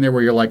 There's nothing in there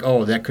where you're like,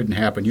 oh, that couldn't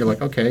happen. You're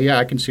like, okay, yeah,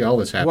 I can see all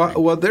this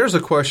happening. Well, there's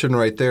a question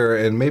right there,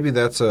 and maybe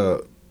that's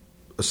a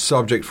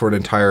subject for an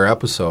entire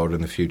episode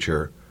in the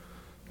future.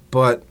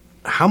 But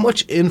how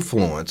much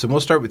influence, and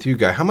we'll start with you,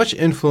 Guy, how much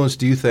influence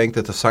do you think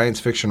that the science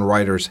fiction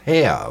writers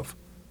have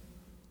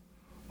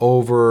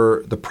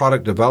over the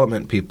product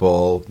development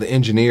people, the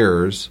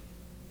engineers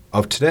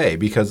of today?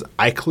 Because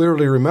I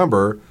clearly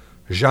remember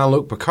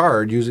Jean-Luc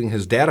Picard using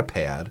his data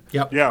pad.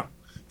 Yep. Yeah.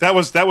 That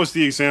was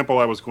the example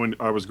I was going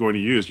to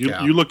use.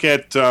 You look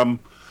at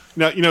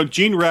now,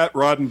 Gene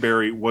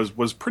Roddenberry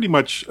was pretty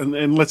much,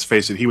 and let's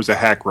face it, he was a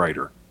hack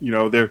writer.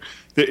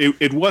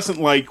 It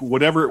wasn't like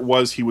whatever it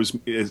was he was,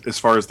 as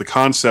far as the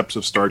concepts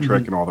of Star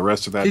Trek and all the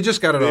rest of that. He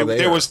just got it on the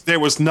air. There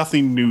was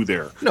nothing new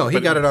there. No, he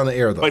got it on the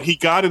air, though. But he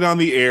got it on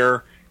the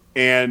air,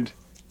 and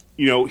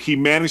he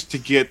managed to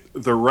get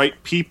the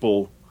right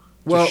people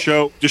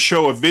to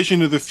show a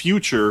vision of the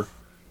future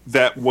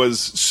that was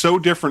so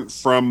different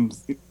from.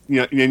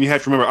 And you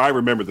have to remember, I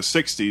remember the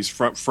 60s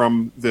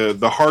from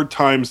the hard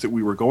times that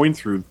we were going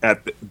through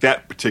at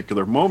that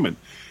particular moment.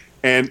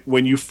 And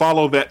when you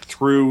follow that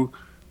through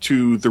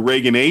to the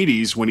Reagan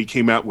 80s, when he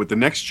came out with The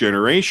Next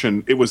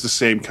Generation, it was the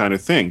same kind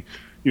of thing.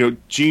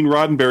 Gene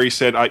Roddenberry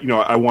said,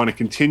 I want to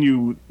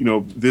continue,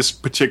 this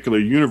particular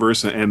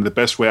universe, and the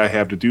best way I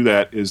have to do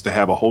that is to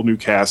have a whole new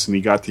cast. And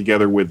he got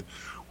together with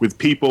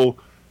people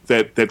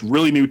that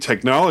really knew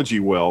technology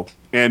well.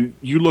 And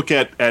you look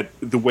at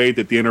the way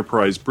that the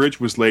Enterprise bridge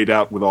was laid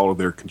out with all of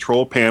their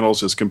control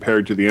panels as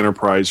compared to the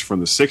Enterprise from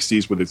the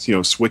 60s with its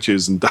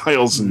switches and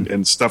dials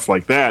and stuff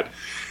like that.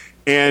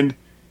 And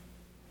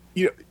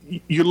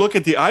you look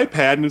at the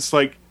iPad and it's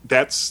like,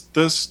 that's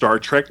the Star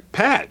Trek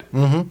pad.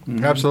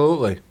 Mm-hmm.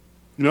 Absolutely.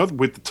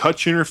 With the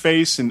touch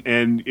interface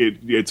and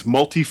it's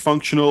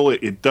multifunctional.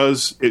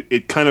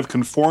 It kind of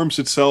conforms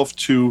itself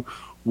to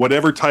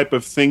whatever type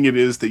of thing it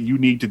is that you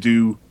need to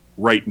do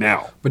right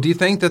now. But do you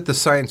think that the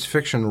science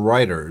fiction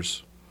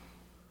writers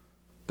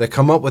that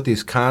come up with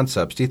these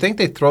concepts, do you think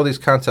they throw these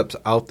concepts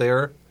out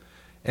there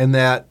and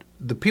that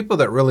the people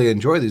that really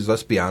enjoy these,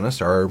 let's be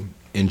honest, are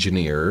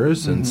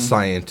engineers and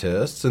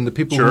scientists and the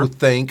people who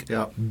think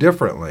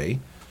differently,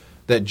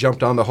 that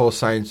jumped on the whole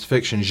science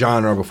fiction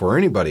genre before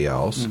anybody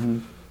else,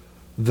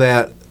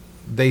 that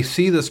they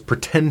see this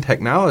pretend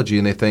technology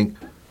and they think,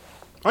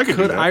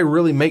 could I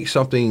really make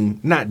something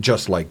not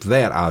just like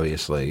that,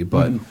 obviously,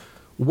 but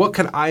what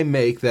can I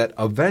make that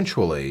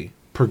eventually,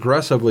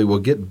 progressively will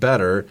get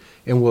better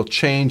and will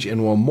change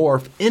and will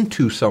morph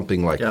into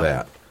something like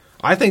that?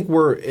 I think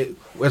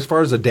as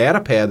far as the data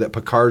pad that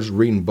Picard's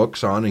reading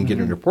books on and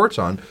getting reports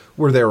on,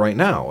 we're there right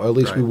now. At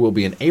least we will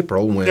be in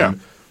April when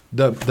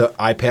the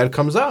iPad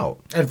comes out.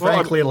 And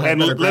frankly, it'll have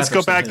better let's go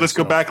graphics back. than Let's this,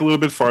 go so. back a little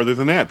bit farther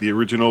than that. The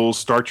original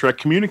Star Trek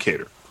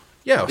communicator.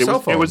 Yeah, cell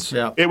phones.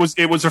 It was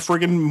a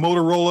friggin'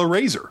 Motorola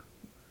Razor.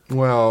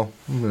 Well,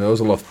 it was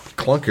a little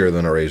clunkier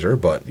than a Razor,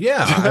 but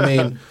yeah, I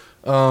mean,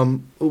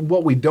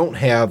 what we don't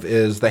have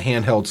is the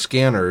handheld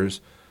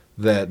scanners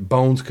that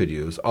Bones could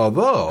use.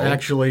 Although,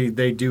 Actually,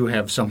 they do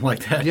have some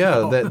like that.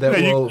 yeah, that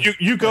Yeah, will.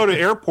 you go to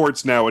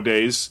airports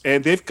nowadays,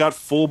 and they've got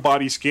full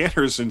body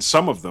scanners in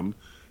some of them.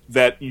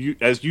 That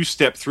as you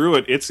step through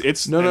it,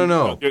 it's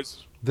No.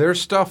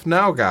 There's stuff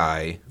now,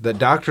 Guy, that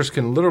doctors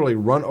can literally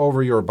run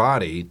over your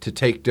body to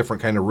take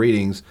different kind of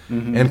readings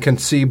and can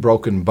see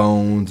broken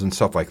bones and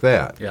stuff like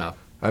that. Yeah.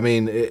 I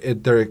mean,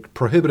 they're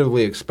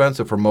prohibitively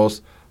expensive for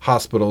most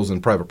hospitals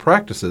and private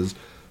practices,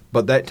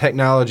 but that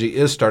technology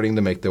is starting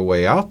to make their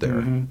way out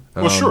there.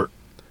 Well, sure.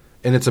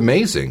 And it's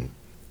amazing.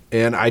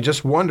 And I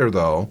just wonder,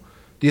 though,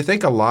 do you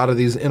think a lot of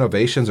these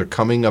innovations are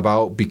coming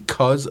about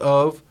because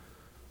of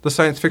the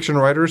science fiction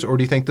writers, or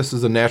do you think this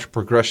is a natural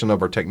progression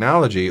of our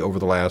technology over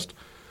the last,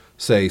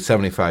 say,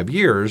 75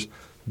 years,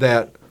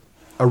 that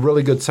a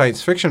really good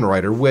science fiction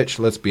writer, which,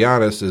 let's be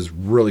honest, is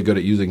really good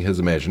at using his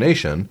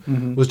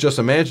imagination, was just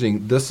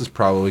imagining this is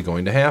probably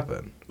going to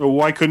happen? Well,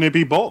 why couldn't it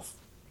be both?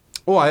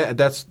 Well,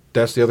 that's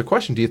the other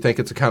question. Do you think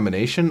it's a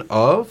combination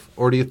of,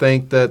 or do you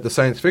think that the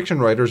science fiction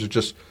writers are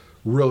just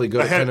really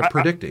good at kind of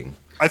predicting?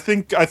 I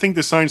think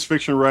the science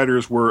fiction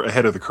writers were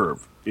ahead of the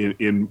curve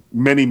in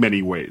many,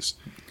 many ways.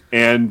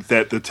 And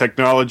that the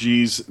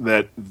technologies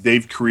that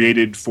they've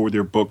created for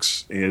their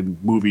books and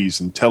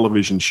movies and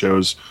television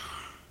shows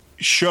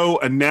show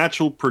a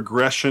natural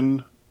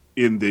progression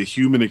in the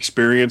human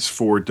experience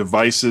for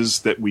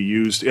devices that we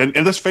use. And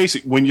let's face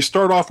it, when you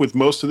start off with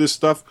most of this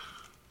stuff,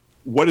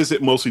 what is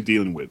it mostly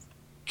dealing with?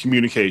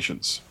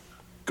 Communications.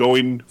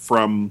 Going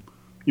from,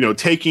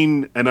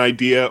 taking an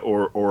idea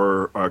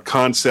or a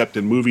concept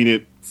and moving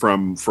it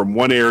from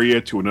one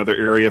area to another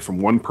area, from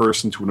one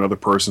person to another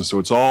person. So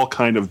it's all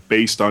kind of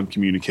based on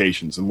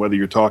communications. And whether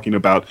you're talking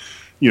about,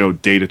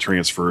 data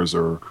transfers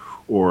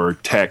or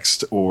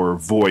text or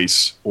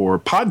voice or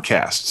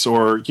podcasts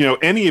or,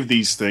 any of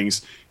these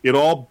things, it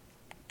all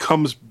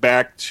comes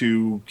back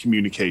to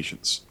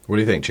communications. What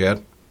do you think,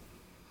 Chad?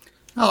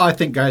 Oh, I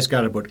think Guy's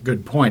got a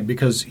good point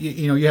because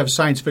you have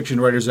science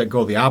fiction writers that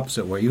go the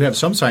opposite way. You have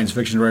some science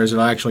fiction writers that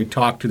actually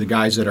talk to the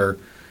guys that are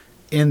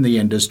in the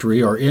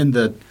industry or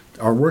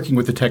are working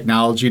with the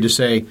technology to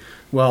say,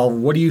 well,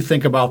 what do you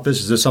think about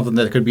this? Is this something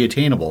that could be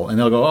attainable? And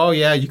they'll go, oh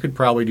yeah, you could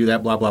probably do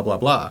that, blah blah blah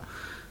blah.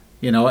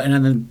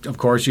 And then of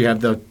course you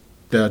have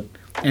the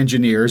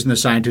engineers and the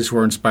scientists who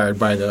are inspired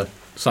by the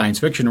science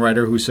fiction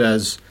writer who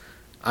says,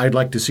 I'd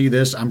like to see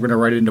this. I'm going to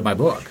write it into my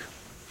book.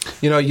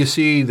 You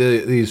see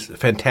these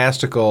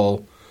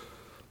fantastical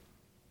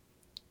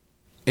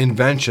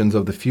inventions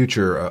of the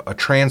future, a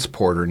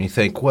transporter, and you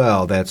think,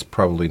 well, that's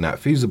probably not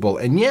feasible.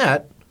 And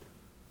yet,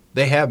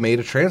 they have made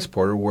a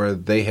transporter where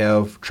they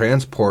have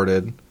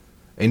transported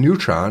a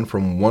neutron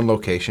from one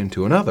location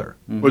to another.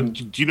 But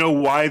do you know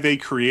why they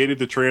created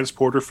the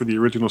transporter for the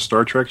original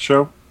Star Trek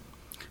show?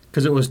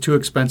 Because it was too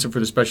expensive for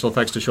the special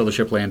effects to show the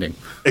ship landing.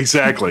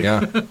 Exactly.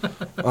 Yeah.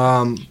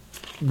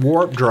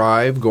 Warp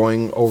drive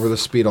going over the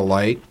speed of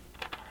light.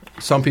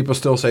 Some people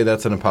still say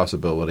that's an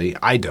impossibility.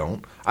 I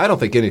don't. I don't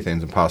think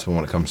anything's impossible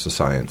when it comes to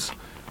science.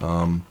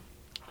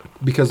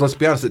 Because let's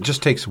be honest, it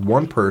just takes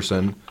one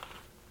person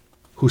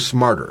who's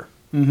smarter,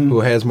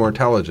 who has more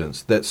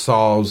intelligence, that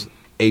solves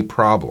a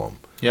problem.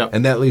 Yep.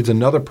 And that leads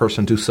another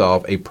person to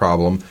solve a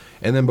problem.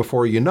 And then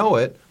before you know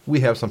it,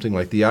 we have something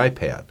like the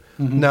iPad.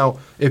 Now,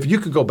 if you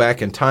could go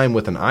back in time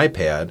with an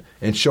iPad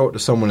and show it to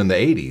someone in the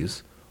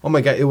 80s, oh my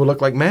God, it would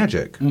look like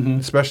magic,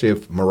 especially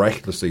if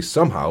miraculously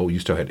somehow you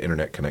still had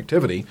internet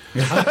connectivity.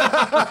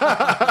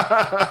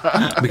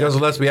 Because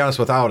let's be honest,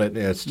 without it,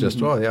 it's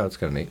just, well, yeah, it's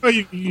kind of neat. Well,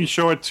 you can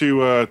show it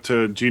to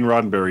Gene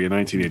Roddenberry in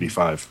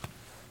 1985.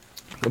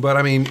 But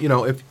I mean,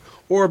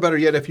 or better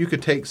yet, if you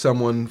could take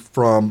someone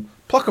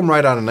pluck them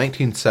right out of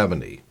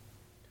 1970,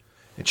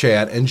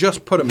 Chad, and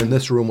just put them in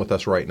this room with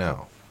us right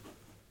now.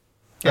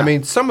 Yeah. I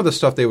mean, some of the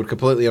stuff they would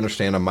completely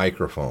understand: a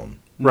microphone,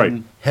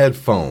 right?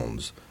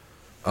 Headphones,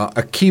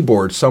 a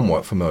keyboard,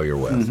 somewhat familiar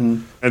with.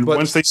 And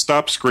once they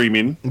stop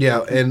screaming,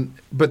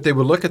 but they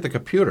would look at the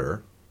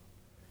computer,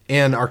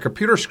 and our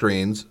computer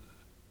screens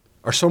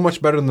are so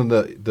much better than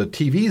the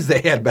TVs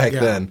they had back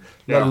then,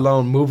 let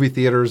alone movie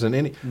theaters and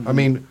any. I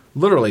mean,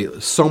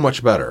 literally so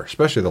much better,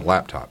 especially the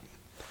laptop.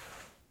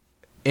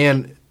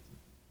 And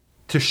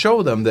to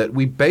show them that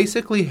we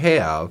basically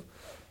have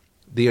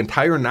the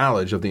entire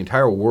knowledge of the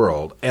entire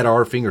world at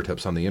our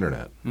fingertips on the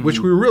internet, which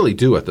we really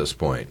do at this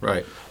point.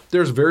 Right.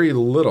 There's very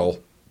little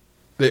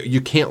that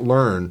you can't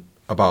learn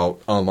about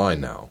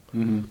online now.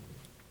 And,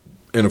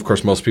 of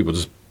course, most people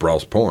just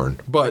browse porn.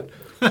 But,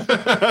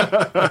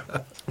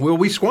 well,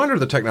 we squander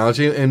the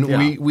technology, and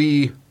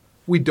we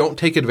don't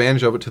take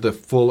advantage of it to the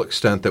full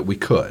extent that we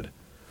could.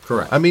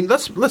 Correct. I mean,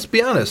 let's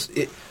be honest.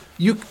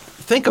 You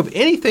think of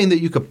anything that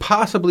you could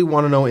possibly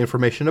want to know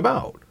information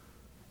about.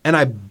 And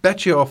I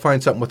bet you I'll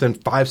find something within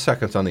 5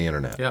 seconds on the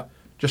internet. Yeah.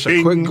 Just a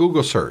Bing. quick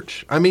Google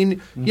search. I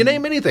mean, you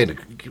name anything.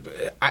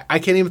 I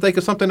can't even think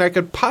of something I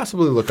could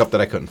possibly look up that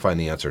I couldn't find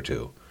the answer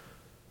to.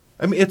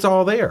 I mean, it's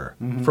all there.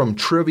 From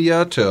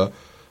trivia to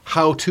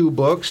how-to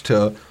books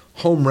to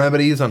home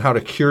remedies on how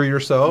to cure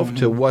yourself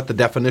to what the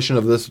definition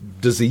of this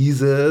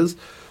disease is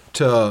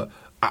to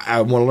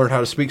I want to learn how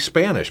to speak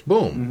Spanish.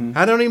 Boom.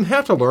 I don't even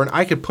have to learn.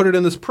 I could put it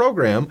in this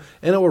program,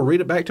 and it will read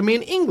it back to me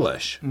in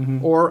English.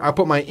 Or I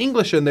put my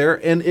English in there,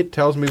 and it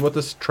tells me what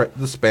the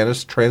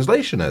Spanish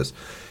translation is.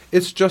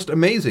 It's just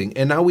amazing.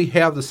 And now we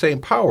have the same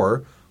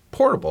power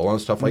portable on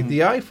stuff like the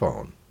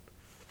iPhone.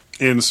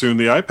 And soon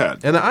the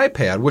iPad. And the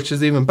iPad, which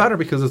is even better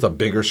because it's a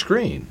bigger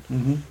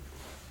screen.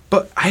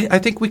 But I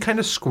think we kind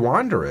of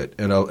squander it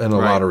in a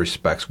lot of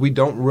respects. We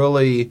don't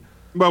really...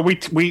 Well, we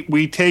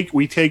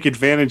take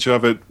advantage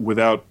of it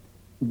without,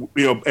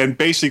 and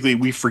basically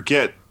we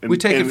forget. We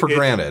take it for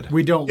granted.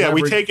 We don't. Yeah,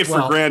 we take it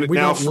for granted. We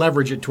now, don't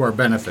leverage it to our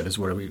benefit. Is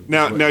what we.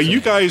 Now, you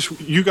guys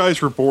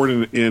were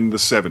born in the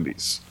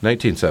 70s.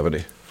 1970.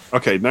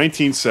 Okay,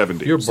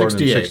 1970. You were born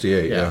 68. in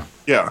 68, yeah.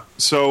 Yeah.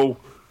 So,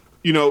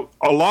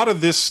 a lot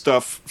of this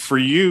stuff for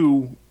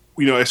you,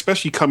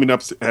 especially coming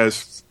up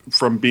as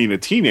from being a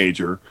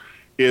teenager,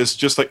 is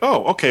just like,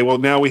 oh, okay, well,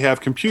 now we have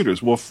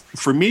computers. Well,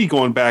 for me,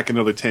 going back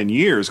another 10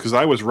 years, because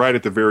I was right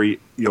at the very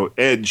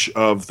edge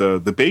of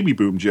the baby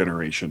boom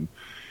generation,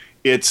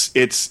 it's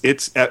FM.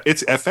 It's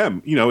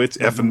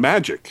effing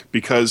magic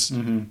because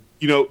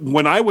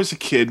when I was a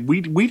kid,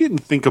 we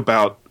didn't think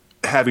about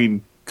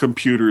having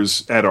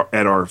computers at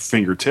our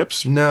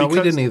fingertips. No,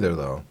 we didn't either,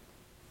 though.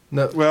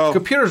 No, well,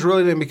 computers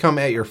really didn't become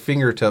at your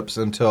fingertips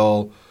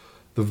until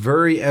the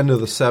very end of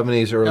the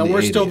 70s, early 80s. And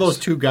we're still those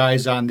two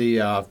guys on the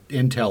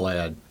Intel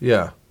ad.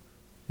 Yeah.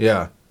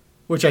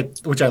 Which I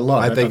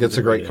love. I think it's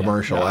a great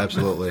commercial,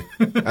 absolutely.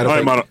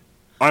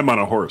 I'm on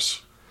a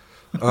horse.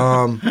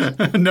 No,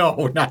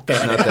 not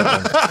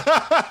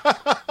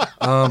that.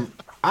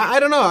 I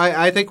don't know.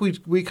 I think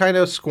we kind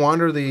of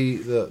squander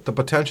the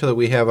potential that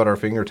we have at our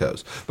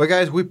fingertips. But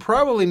guys, we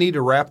probably need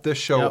to wrap this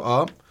show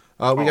up.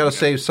 We got to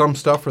save some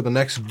stuff for the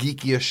next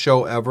geekiest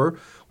show ever.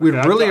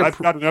 I've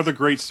got another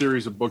great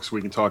series of books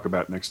we can talk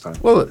about next time.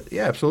 Well,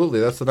 yeah, absolutely.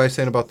 That's the nice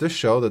thing about this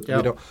show that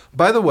we don't.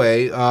 By the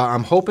way,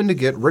 I'm hoping to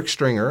get Rick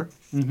Stringer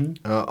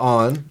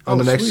on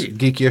the next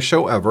geekiest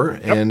show ever,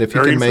 and if he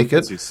can make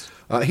it,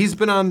 he's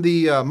been on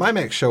the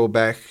MyMac show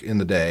back in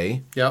the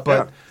day.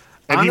 But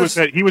and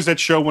he was at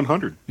Show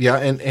 100. Yeah,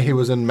 and he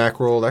was in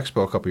Macworld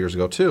Expo a couple years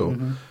ago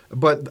too.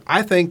 But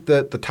I think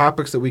that the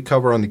topics that we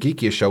cover on the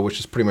Geekiest show, which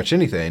is pretty much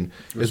anything,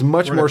 is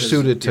much more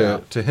suited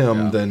to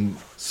him than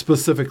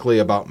specifically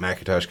about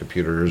Macintosh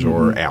computers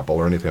or Apple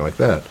or anything like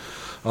that.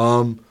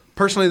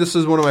 Personally, this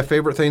is one of my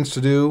favorite things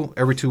to do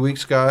every 2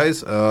 weeks,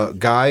 guys.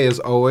 Guy, as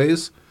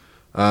always,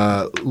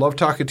 love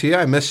talking to you.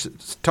 I miss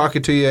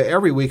talking to you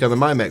every week on the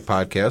MyMac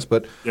podcast,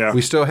 but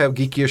we still have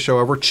Geekiest show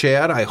ever.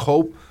 Chad, I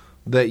hope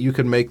that you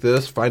can make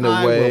this, find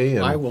a way.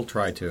 I will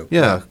try to.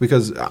 Yeah,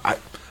 because I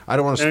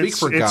don't want to speak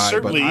for Guy, it's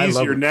certainly but I love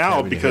easier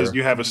now because here.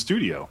 you have a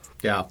studio.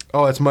 Yeah.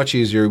 Oh, it's much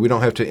easier. We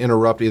don't have to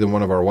interrupt either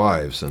one of our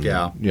wives. And,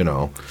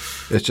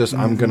 it's just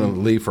I'm going to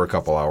leave for a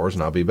couple hours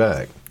and I'll be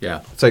back.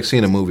 Yeah. It's like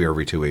seeing a movie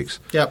every 2 weeks.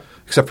 Yep.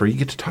 Except for you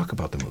get to talk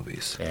about the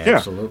movies.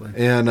 Absolutely.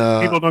 And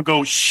people don't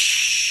go,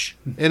 shh.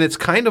 And it's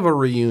kind of a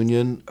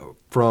reunion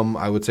from,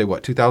 I would say,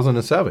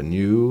 2007?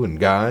 You and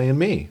Guy and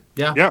me.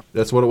 Yeah.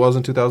 That's what it was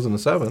in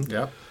 2007.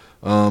 Yeah.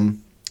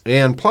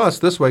 And plus,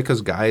 this way,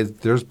 because Guy,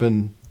 there's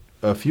been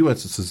a few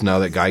instances now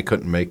that Guy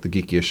couldn't make the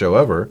Geekiest show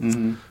ever.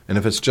 And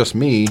if it's just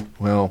me,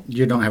 well...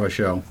 You don't have a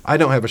show. I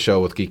don't have a show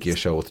with Geekiest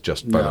show with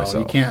just by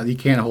myself. You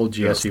can't hold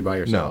GSC by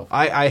yourself. No.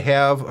 I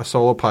have a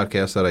solo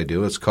podcast that I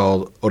do. It's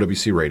called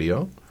OWC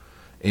Radio.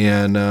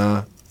 And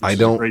I don't...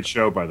 It's a great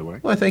show, by the way.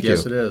 Well, thank you.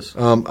 Yes, it is.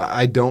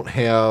 I don't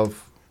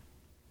have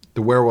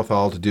the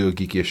wherewithal to do a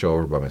Geekiest show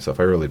over by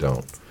myself. I really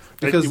don't.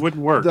 Because it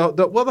wouldn't work.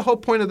 The whole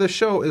point of this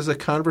show is a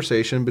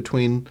conversation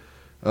between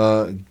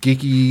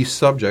geeky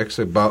subjects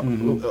about,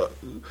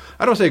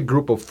 I don't say a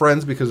group of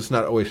friends because it's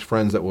not always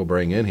friends that we'll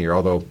bring in here,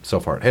 although so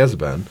far it has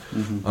been.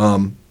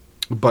 And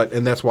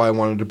that's why I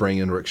wanted to bring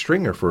in Rick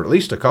Stringer for at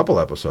least a couple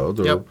episodes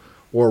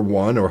or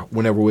one or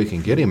whenever we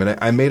can get him. And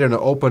I made an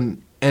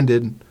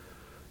open-ended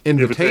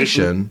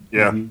invitation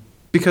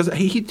because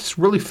he just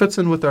really fits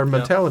in with our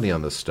mentality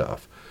on this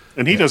stuff.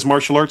 And he does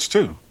martial arts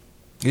too.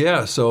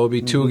 Yeah, so it'll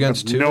be 2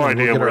 against 2. No and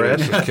idea we'll get our where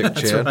asses kicked,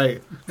 Chad.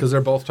 Right. Because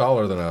they're both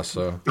taller than us,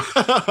 so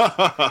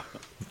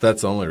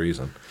that's the only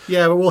reason.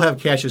 Yeah, but we'll have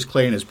Cassius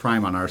Clay in his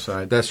prime on our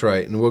side. That's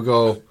right, and we'll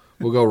go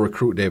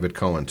recruit David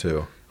Cohen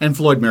too, and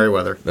Floyd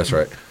Merriweather. That's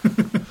right.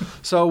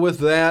 So with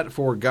that,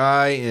 for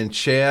Guy and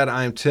Chad,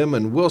 I'm Tim,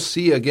 and we'll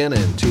see you again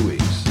in 2 weeks.